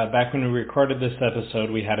here. Back when we recorded this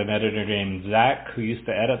episode, we had an editor named Zach who used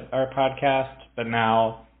to edit our podcast, but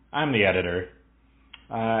now I'm the editor.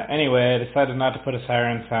 Anyway, I decided not to put a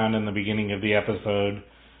siren sound in the beginning of the episode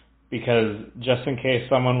because just in case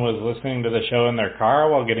someone was listening to the show in their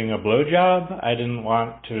car while getting a blowjob, I didn't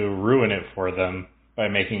want to ruin it for them by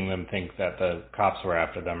making them think that the cops were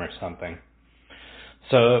after them or something.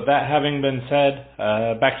 So that having been said,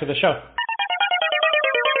 back to the show.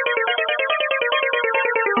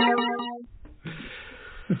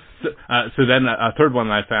 So then a third one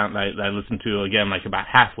that I found that I listened to again like about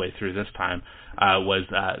halfway through this time was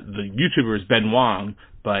the YouTuber is Ben Wong,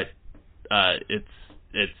 but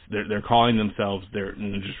they're calling themselves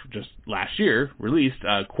just last year released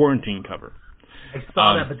Quarantine Cover. I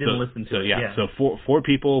saw that but didn't listen to it. Yeah, so four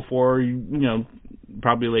people,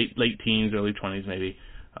 probably late teens, early 20s maybe,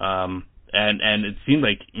 and it seemed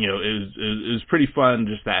like it was pretty fun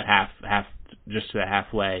just that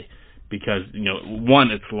halfway. Because,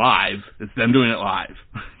 one, it's live. It's them doing it live,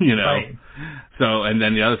 Right. So, and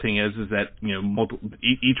then the other thing is that,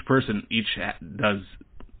 each person does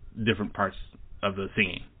different parts of the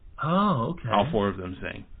singing. Oh, okay. All four of them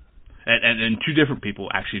sing. And two different people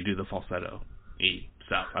actually do the falsetto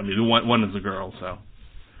stuff. I mean, one is a girl, so.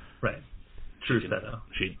 Right. True setto.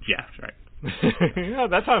 Yeah, right. Oh,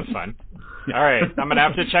 that sounds fun. All right. I'm going to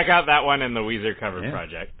have to check out that one in the Weezer cover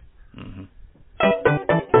project. Mm-hmm.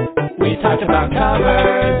 We talked about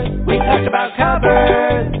covers. We talked about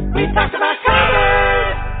covers. We talked about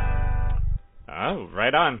covers. Oh,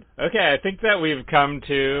 right on. Okay, I think that we've come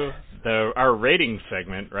to our rating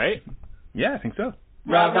segment, right? Yeah, I think so.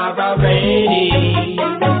 Rah, rah, rah, rating.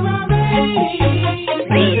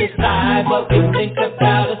 We decide what we think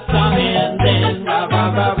about a song and then rah,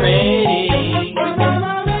 rah, rah, rating.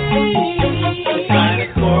 The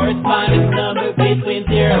finest correspondence number between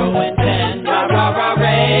 0 and 10. Rah, rah, rah,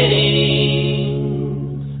 rating.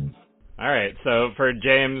 All right, so for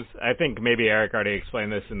James, I think maybe Eric already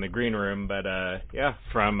explained this in the green room, but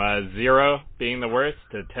from 0 being the worst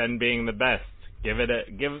to 10 being the best, give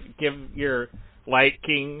your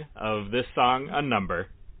liking of this song a number.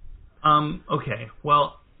 Okay.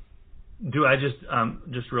 Well, do I just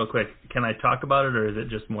real quick? Can I talk about it, or is it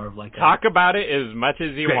just more of like talk about it as much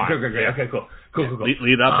as you want? Great. Yeah. Okay, cool.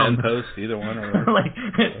 Lead up and post either one. Or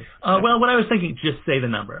well, what I was thinking, just say the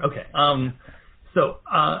number. Okay. So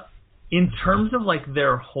in terms of like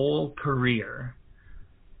their whole career,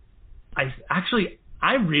 I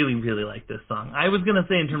really, really like this song. I was gonna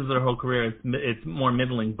say in terms of their whole career, it's more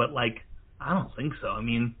middling, but like I don't think so. I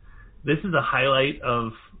mean, this is a highlight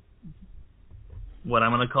of what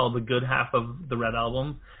I'm gonna call the good half of the Red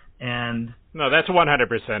Album, and no, that's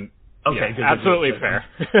 100%. Okay, yeah, good, absolutely good. fair.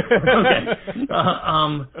 Okay,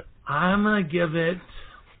 I'm gonna give it.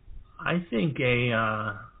 I think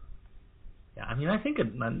a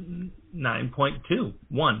 9.21.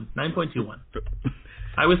 9.21.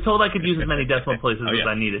 I was told I could use as many decimal places as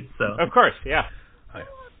I needed. So of course, yeah.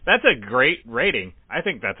 That's a great rating. I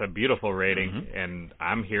think that's a beautiful rating, and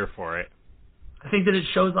I'm here for it. I think that it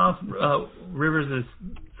shows off Rivers'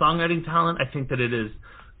 songwriting talent. I think that it is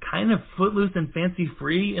kind of footloose and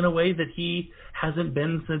fancy-free in a way that he hasn't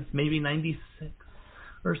been since maybe 96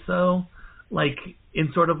 or so. Like,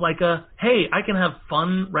 in sort of like hey, I can have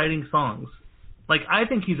fun writing songs. Like, I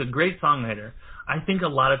think he's a great songwriter. I think a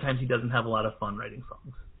lot of times he doesn't have a lot of fun writing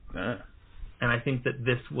songs. And I think that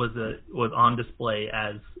this was on display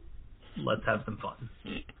as let's have some fun.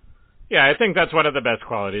 Yeah, I think that's one of the best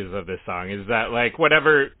qualities of this song is that, like,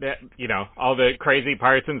 whatever, all the crazy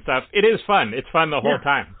parts and stuff, it is fun. It's fun the whole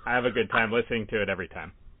time. I have a good time listening to it every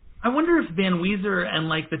time. I wonder if Van Weezer and,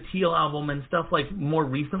 like, the Teal album and stuff, like, more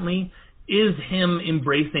recently, is him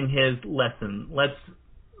embracing his lesson.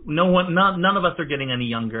 None of us are getting any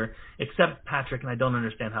younger, except Patrick, and I don't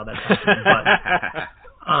understand how that's happening, but...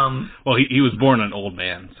 well, he was born an old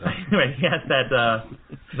man, so right. He has that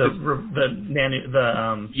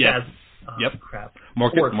jazz. Crap. The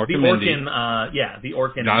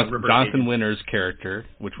Orkin. Jonathan Winter's character,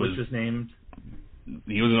 which was named.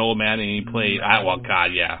 He was an old man, and he played. It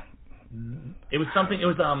was something. It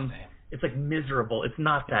was It's like miserable. It's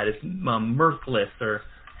not that. It's mirthless or.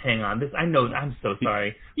 Hang on. I know. I'm so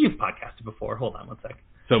sorry. You've podcasted before. Hold on one sec.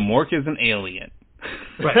 So Mork is an alien.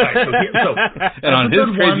 Right. And on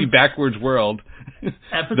his crazy backwards world, the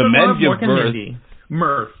Mork and Mindy,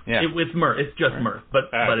 Mirth. Yeah. It's Mirth. It's just Mirth, but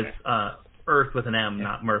it's Earth with an M,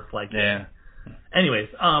 not Mirth like that. Yeah. Anyways,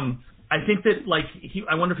 I think that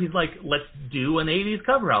I wonder if he's like, let's do an '80s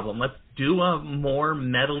cover album. Let's do a more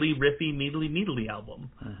metally, riffy, meadly album.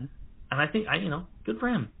 Mm-hmm. And I think good for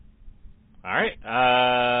him. All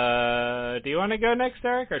right. Do you want to go next,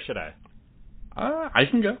 Eric, or should I? I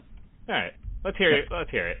can go. All right. Let's hear it. Let's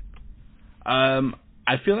hear it.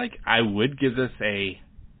 I feel like I would give this a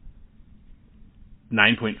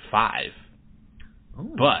 9.5,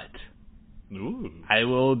 but I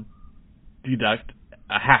will deduct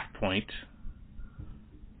a half point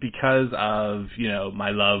because of, my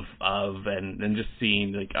love of and just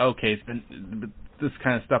seeing like, okay, this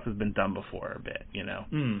kind of stuff has been done before a bit,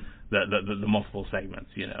 the multiple segments,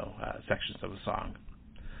 sections of a song.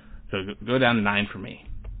 So go down to 9 for me.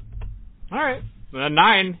 All right.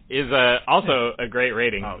 9 is also a great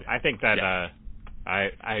rating. Oh, yeah. I think that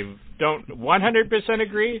I don't 100%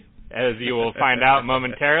 agree, as you will find out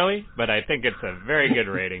momentarily, but I think it's a very good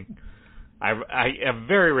rating. A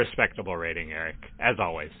very respectable rating, Eric, as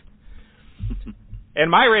always. And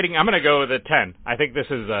my rating, I'm going to go with a 10. I think this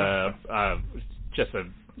is just a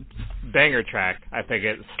banger track. I think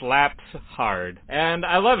it slaps hard, and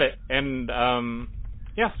I love it. And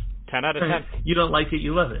 10 out of 10. You don't like it,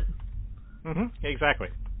 you love it. Exactly.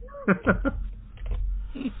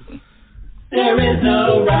 There is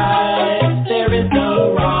no right, there is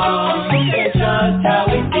no wrong. It's just how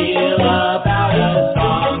we feel about a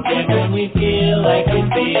song. And when we feel like we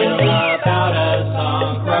feel about a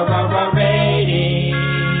song, rating.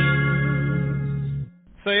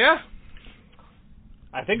 So yeah,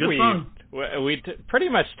 I think we pretty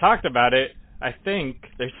much talked about it. I think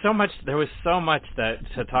there was so much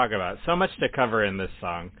to talk about, so much to cover in this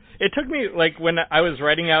song. It took me, when I was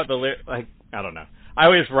writing out the I don't know. I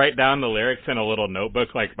always write down the lyrics in a little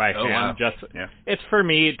notebook, by hand. Wow. It's for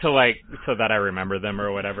me to, so that I remember them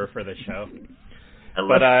or whatever for the show.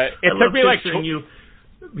 It took me, you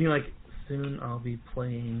being like, soon I'll be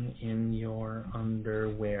playing in your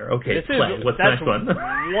underwear. Okay, play. What's the next one?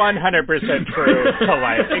 100% true to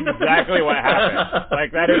life. Exactly what happened.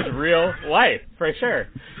 That is real life, for sure.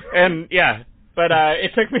 And, yeah. But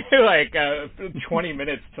it took me 20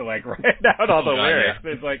 minutes to write out all the lyrics.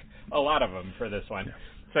 Yeah. There's a lot of them for this one.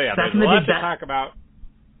 So yeah, there's a lot to talk about.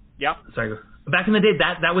 Yeah. Sorry. Back in the day,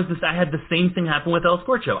 that was I had the same thing happen with El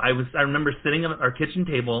Scorcho. I remember sitting at our kitchen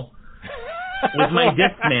table with my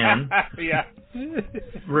Discman. Yeah.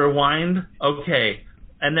 Rewind. Okay.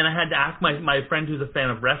 And then I had to ask my friend who's a fan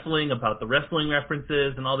of wrestling about the wrestling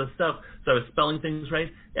references and all this stuff. So I was spelling things right.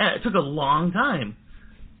 Yeah, it took a long time.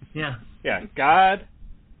 Yeah. Yeah, God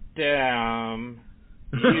damn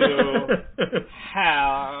you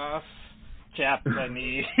half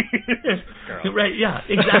Japanese girl. Right, yeah,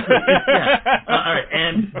 exactly. Yeah. All right,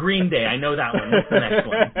 and Green Day, I know that one. What's the next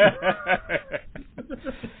one?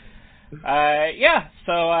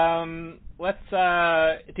 So let's,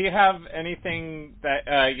 do you have anything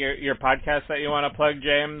that, your podcast that you want to plug,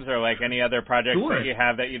 James, or any other projects that you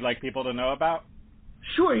have that you'd like people to know about?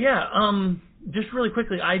 Sure, yeah. Just really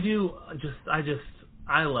quickly, I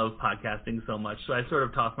love podcasting so much, so I sort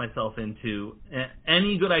of toss myself into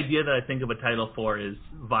any good idea that I think of a title for is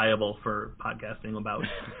viable for podcasting about.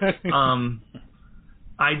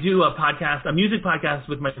 I do a music podcast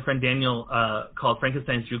with my friend Daniel called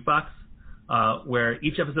Frankenstein's Jukebox, where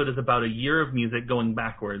each episode is about a year of music going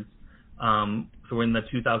backwards. So we're in the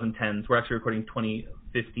 2010s. We're actually recording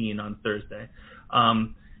 2015 on Thursday.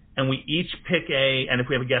 And we each pick and if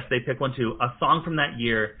we have a guest, they pick one too, a song from that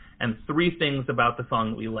year and 3 things about the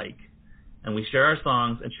song that we like. And we share our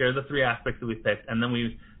songs and share the 3 aspects that we picked. And then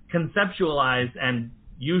we conceptualize and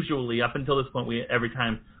usually, up until this point, we every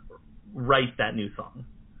time write that new song.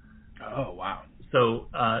 Oh, wow. So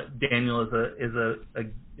Daniel is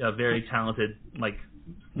a very talented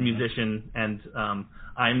musician, and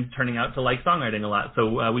I'm turning out to like songwriting a lot.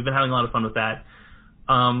 So we've been having a lot of fun with that.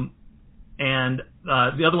 And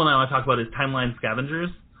the other one I want to talk about is Timeline Scavengers,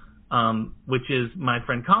 which is my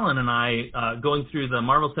friend Colin and I going through the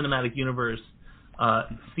Marvel Cinematic Universe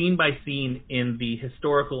scene by scene in the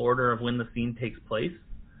historical order of when the scene takes place.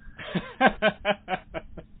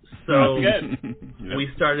 So we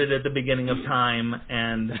started at the beginning of time,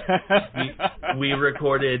 and we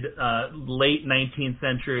recorded late 19th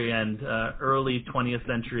century and early 20th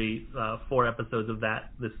century 4 episodes of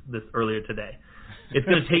that this earlier today. It's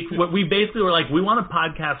going to take what we basically were we want a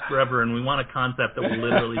podcast forever, and we want a concept that will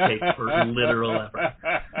literally take for literal ever.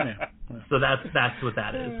 Yeah. So that's what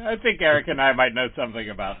that is. I think Eric and I might know something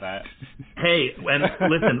about that. Hey, and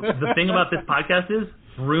listen, the thing about this podcast is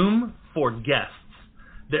room for guests.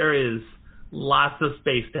 There is lots of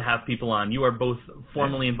space to have people on. You are both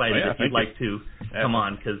formally invited if you'd like to come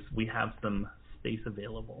on, because we have some space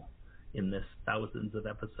available in this thousands of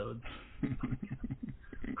episodes.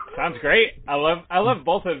 Sounds great. I love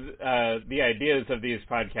both of the ideas of these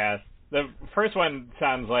podcasts. The first one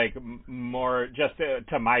sounds like more just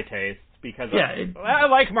to my taste because I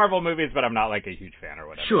like Marvel movies, but I'm not like a huge fan or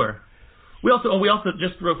whatever. Sure. We also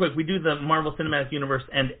just real quick, we do the Marvel Cinematic Universe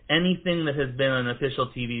and anything that has been an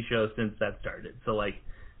official TV show since that started. So like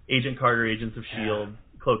Agent Carter, Agents of S.H.I.E.L.D.,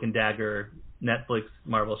 Cloak and Dagger, Netflix,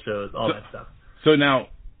 Marvel shows, all that stuff. So now,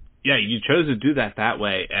 you chose to do that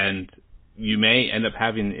way, and you may end up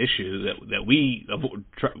having an issue that we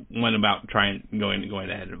went about going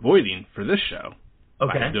ahead and avoiding for this show.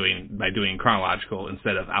 Okay. By doing chronological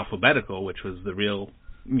instead of alphabetical, which was the real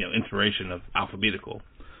inspiration of alphabetical.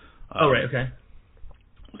 Right. Okay.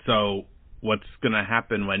 So what's going to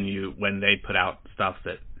happen when they put out stuff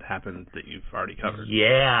that happened that you've already covered?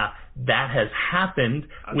 Yeah, that has happened.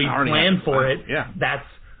 We planned for it. Yeah.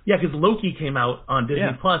 Because Loki came out on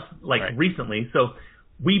Disney Plus recently, so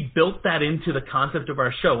we built that into the concept of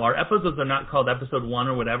our show. Our episodes are not called episode 1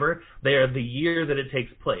 or whatever. They are the year that it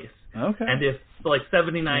takes place. Okay. And if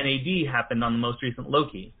 79 AD happened on the most recent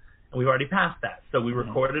Loki, and we've already passed that, so we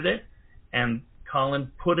recorded it, and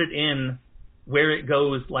Colin put it in where it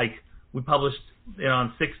goes. Like we published it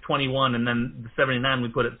on 6/21, and then the 79 we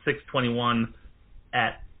put it 6/21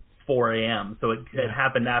 at 4 a.m. So it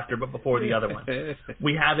happened after, but before the other one.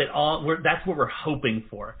 We have it all. That's what we're hoping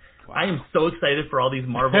for. Wow. I am so excited for all these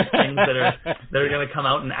Marvel things that are going to come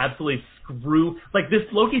out and absolutely screw. Like this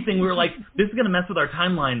Loki thing, we were like, this is going to mess with our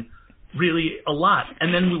timeline really a lot.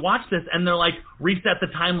 And then we watched this, and they're like, reset the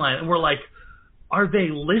timeline, and we're like, are they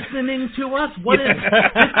listening to us? This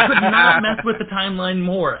could not mess with the timeline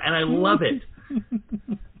more, and I love it.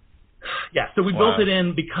 Yeah, so we built it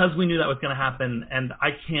in because we knew that was going to happen, and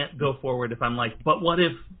I can't go forward if I'm like, but what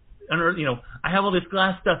if, I have all this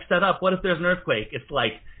glass stuff set up. What if there's an earthquake? It's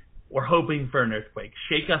like, we're hoping for an earthquake.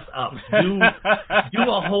 Shake us up. Do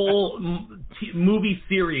a whole movie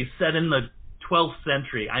series set in the 12th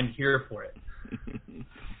century. I'm here for it.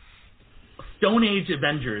 Stone Age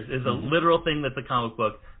Avengers is a literal thing that's a comic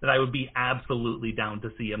book that I would be absolutely down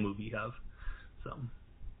to see a movie of. So,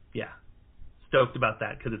 yeah. Stoked about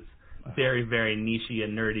that because it's very, very niche-y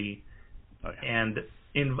and nerdy and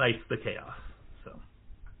invites the chaos. So.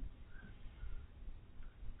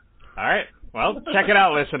 All right. Well, check it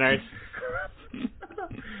out, listeners.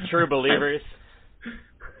 True believers.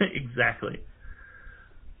 Exactly.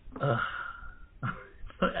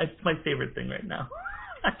 It's my favorite thing right now.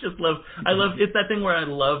 I love it's that thing where I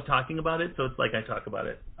love talking about it, so it's like I talk about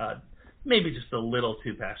it maybe just a little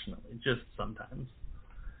too passionately, just sometimes.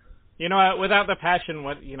 You know what, without the passion,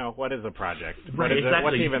 what is a project? Right, exactly.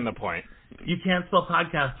 What's even the point? You can't spell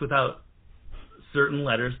podcast without certain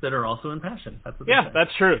letters that are also in passion. That's what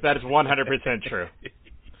that's true. That is 100% true.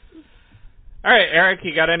 All right, Eric,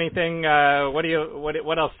 you got anything?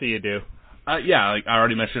 What else do you do? Like I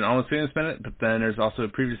already mentioned, Almost Famous Minute, but then there's also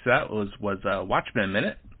previous to that was Watchmen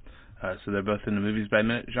Minute. So they're both in the movies by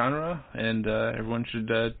minute genre, and everyone should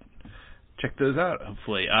check those out.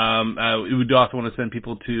 Hopefully, we would also want to send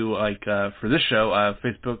people to for this show,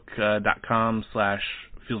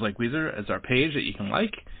 Facebook.com/FeelsLikeWeezer as our page that you can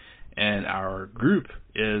like, and our group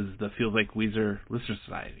is the Feels Like Weezer Listener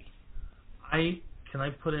Society. Can I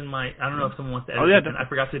put in my? I don't know if someone wants to edit it. I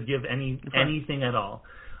forgot to give anything at all.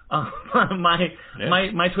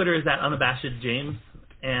 My Twitter is @unabashedjames,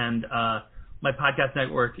 and my podcast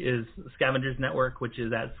network is Scavengers Network, which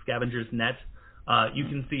is @scavengersnet. You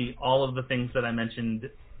can see all of the things that I mentioned.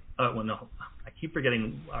 I keep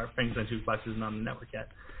forgetting our Frank Van Jukebox isn't on the network yet.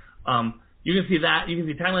 You can see that. You can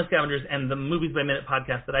see Timeless Scavengers and the Movies by Minute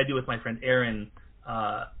podcast that I do with my friend Aaron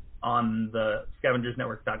on the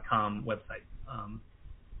scavengersnetwork.com website.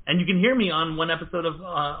 And you can hear me on one episode of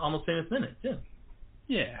Almost Famous Minute, too.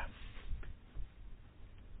 Yeah.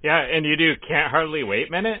 Yeah, and you do Can't Hardly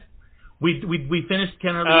Wait Minute? We finished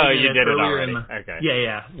Can't Hardly Wait Minute. Oh, you did it already. Okay.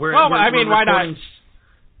 Yeah. Why not?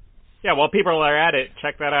 Yeah, while people are at it,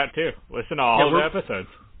 check that out too. Listen to all the episodes.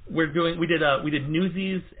 We did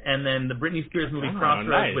Newsies and then the Britney Spears movie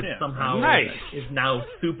Crossroads, which somehow is now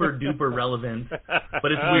super duper relevant.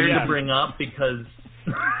 But it's weird to bring up because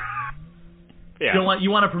you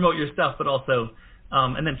want to promote your stuff, but also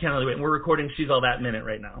and then Can't Hardly Wait. And we're recording She's All That Minute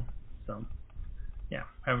right now, so yeah,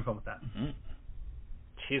 having fun with that. Mm-hmm.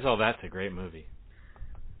 She's All That's a great movie.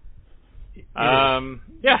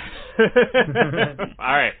 Yeah. All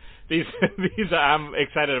right. These I'm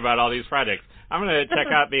excited about all these projects. I'm going to check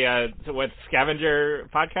out the what's Scavenger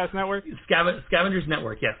Podcast Network? Scavengers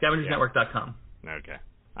Network, scavengersnetwork.com. Okay.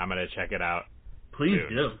 I'm going to check it out. Please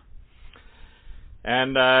do.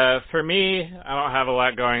 And for me, I don't have a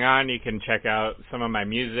lot going on. You can check out some of my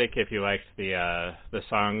music if you liked the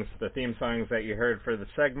songs, the theme songs that you heard for the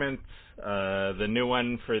segments. The new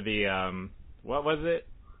one for the what was it?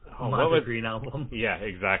 Oh, what was Green album? Yeah,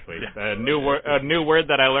 exactly. A new word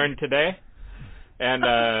that I learned today. And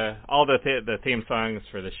all the theme songs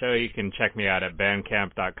for the show, you can check me out at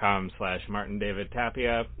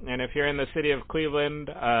bandcamp.com/MartinDavidTapia. And if you're in the city of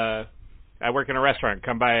Cleveland, I work in a restaurant.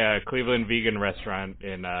 Come by a Cleveland vegan restaurant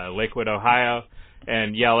in Lakewood, Ohio,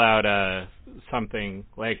 and yell out something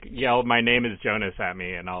like, yell, "My name is Jonas" at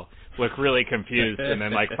me, and I'll look really confused. And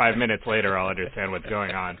then 5 minutes later, I'll understand what's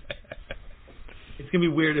going on. It's going to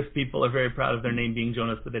be weird if people are very proud of their name being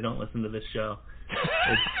Jonas, but they don't listen to this show.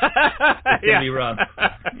 It's going to be rough.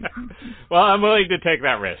 Well, I'm willing to take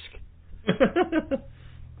that risk.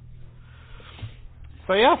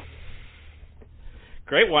 So, yeah.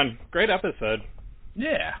 Great one. Great episode.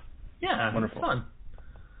 Yeah. Yeah. Wonderful. Fun.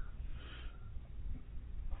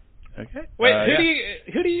 Okay. Wait,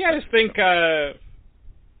 who do you guys think, do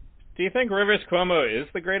you think Rivers Cuomo is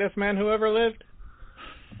the greatest man who ever lived?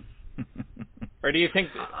 Or do you think,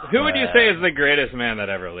 who would you say is the greatest man that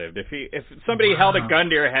ever lived? If somebody held a gun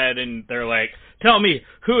to your head and they're like, tell me,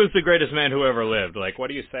 who is the greatest man who ever lived? Like, what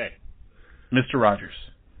do you say? Mr. Rogers.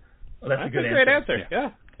 Well, that's a good great answer. Yeah.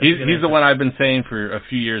 He's the one I've been saying for a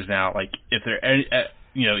few years now. Like, if there,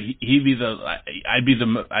 he'd be I'd be the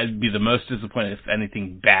most disappointed if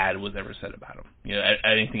anything bad was ever said about him.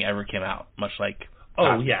 Anything ever came out, much like.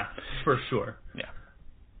 Oh yeah, for sure. Yeah.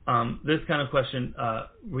 This kind of question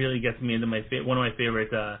really gets me into one of my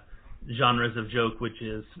favorite genres of joke, which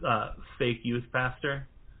is fake youth pastor,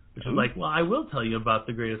 which is like, well, I will tell you about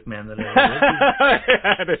the greatest man that ever lived.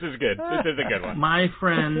 This is good. This is a good one. My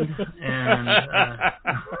friend, and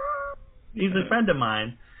he's a friend of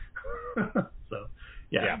mine. So,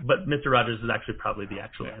 yeah. But Mr. Rogers is actually probably the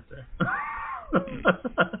actual answer.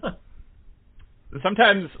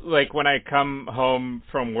 Sometimes, like, when I come home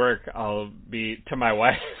from work, I'll be, to my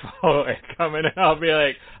wife, I'll come in and I'll be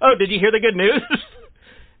like, oh, did you hear the good news?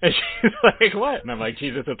 And she's like, what? And I'm like,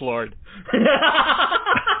 Jesus, it's Lord.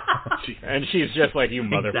 And she's just like, you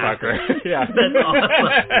motherfucker. Exactly. Yeah. That's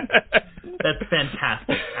awesome. That's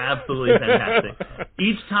fantastic. Absolutely fantastic.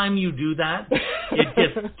 Each time you do that, it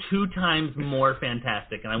gets 2 times more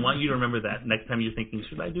fantastic. And I want you to remember that next time you're thinking,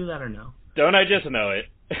 should I do that or no? Don't I just know it?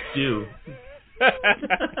 Do.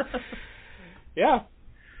 Yeah.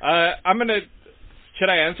 Should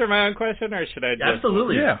I answer my own question, or should I just...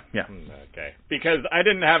 Absolutely. Yeah. Okay. Because I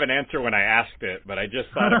didn't have an answer when I asked it, but I just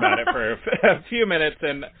thought about it for a few minutes,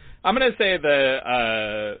 and I'm going to say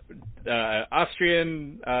the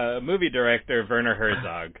Austrian movie director Werner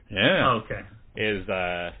Herzog. Yeah. Okay. Is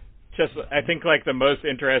just, I think, like, the most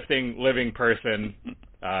interesting living person,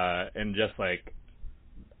 and just, like,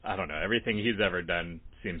 I don't know, everything he's ever done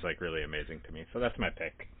seems like really amazing to me. So that's my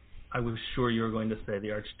pick. I was sure you were going to say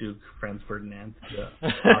the Archduke Franz Ferdinand.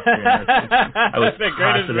 I was the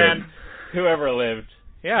greatest man who ever lived.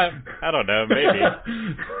 Yeah, I don't know, maybe.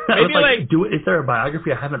 Maybe like is there a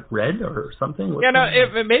biography I haven't read or something?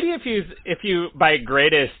 Maybe if you by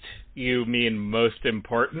greatest you mean most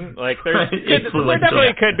important. Like there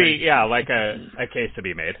definitely could be like a case to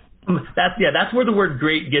be made. That's where the word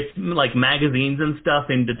great gets like magazines and stuff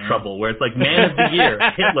into trouble, where it's like man of the year,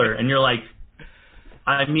 Hitler, and you're like,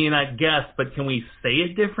 I mean, I guess, but can we say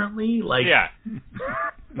it differently? Like, yeah.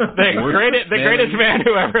 The greatest man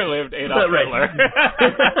who ever lived, Adolf Hitler.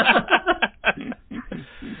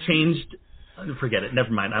 Changed. Forget it. Never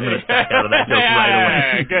mind. I'm going to back out of that joke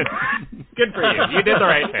right away. Good for you. You did the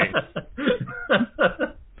right thing.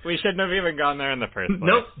 We shouldn't have even gone there in the first place.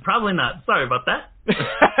 Nope, probably not. Sorry about that.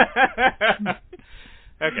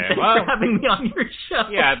 Okay, Thanks for having me on your show.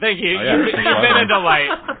 Yeah, thank you. You've been a delight.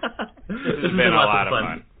 This has been a lot of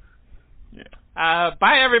fun. Yeah.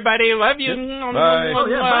 Bye, everybody. Love you. Bye. Oh,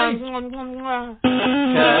 yeah, bye. 'Cause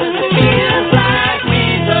it feels like we